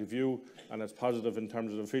farmer point of view, and it's positive in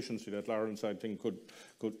terms of efficiency that Laurence, I think,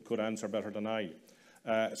 could answer better than I.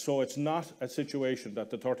 So it's not a situation that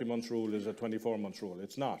the 30-month rule is a 24-month rule.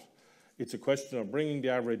 It's not. It's a question of bringing the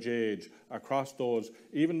average age across those,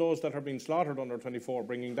 even those that are being slaughtered under 24,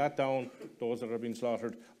 bringing that down, those that are being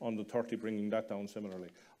slaughtered under 30, bringing that down similarly.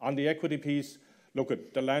 On the equity piece, look,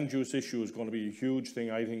 at the land use issue is going to be a huge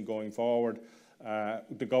thing, I think, going forward.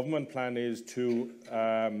 The government plan is to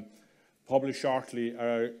publish shortly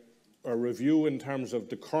a review in terms of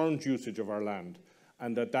the current usage of our land,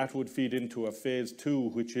 and that would feed into a phase 2,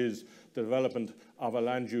 which is the development of a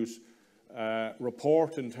land use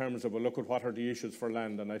report in terms of a look at what are the issues for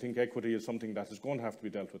land, and I think equity is something that is going to have to be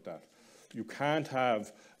dealt with that. You can't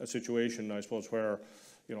have a situation, I suppose, where,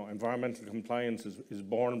 you know, environmental compliance is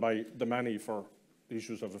borne by the many for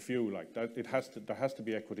issues of a few like that. There has to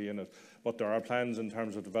be equity in it, but there are plans in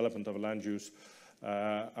terms of development of a land use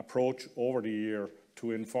approach over the year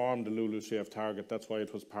to inform the LULUCF target. That's why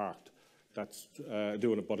it was parked. That's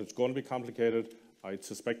doing it, but it's going to be complicated. I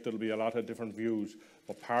suspect there'll be a lot of different views,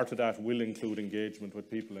 but part of that will include engagement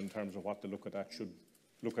with people in terms of what the look at that should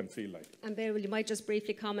look and feel like. And Bill, you might just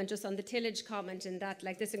briefly comment just on the tillage comment in that,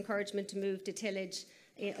 like this encouragement to move to tillage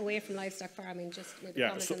away from livestock farming, just maybe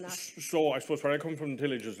comment on that. So I suppose where I come from,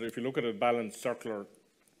 tillage is if you look at a balanced circular,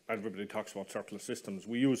 everybody talks about circular systems.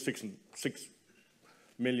 We use 6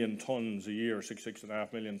 million tonnes a year,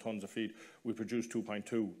 6.5 million tonnes of feed. We produce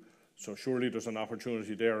 2.2. So surely there's an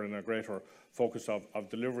opportunity there in a greater focus of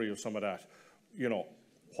delivery of some of that. You know,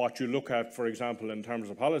 what you look at, for example, in terms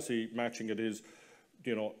of policy matching it is,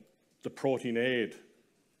 you know, the protein aid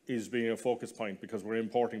is being a focus point because we're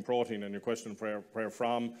importing protein, and your question where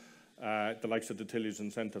from, the likes of the tillage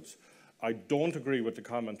incentives. I don't agree with the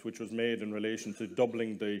comment which was made in relation to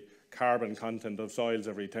doubling the carbon content of soils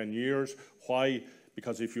every 10 years. Why?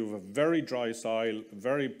 Because if you have a very dry soil,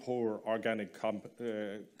 very poor organic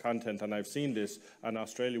content, and I've seen this, and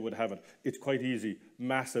Australia would have it, it's quite easy,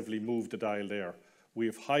 massively move the dial there. We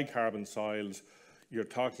have high carbon soils. You're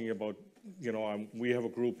talking about, you know, we have a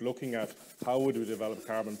group looking at how would we develop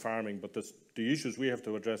carbon farming, but the issues we have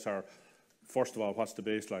to address are, first of all, what's the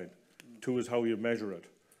baseline? 2 is how you measure it.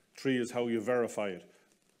 3 is how you verify it,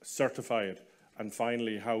 certify it, and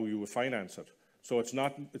finally, how you finance it. So it's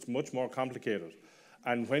much more complicated.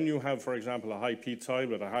 And when you have, for example, a high peat soil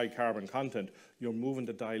with a high carbon content, you're moving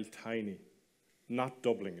the dial tiny, not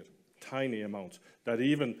doubling it, tiny amounts. That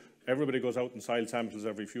even everybody goes out and soil samples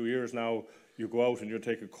every few years now. You go out and you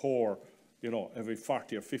take a core, you know, every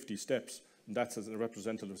 40 or 50 steps, and that's as a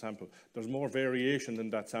representative sample. There's more variation in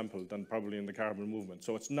that sample than probably in the carbon movement.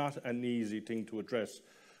 So it's not an easy thing to address,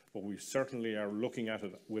 but we certainly are looking at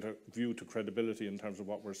it with a view to credibility in terms of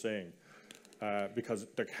what we're saying. Because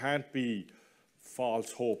there can't be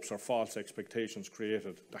false hopes or false expectations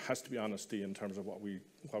created. There has to be honesty in terms of what we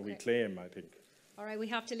claim, I think. All right, we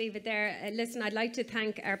have to leave it there. Listen, I'd like to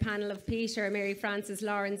thank our panel of Peter, Mary Frances,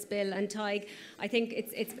 Laurence, Bill and Tadhg. I think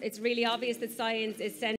it's really obvious that science is central.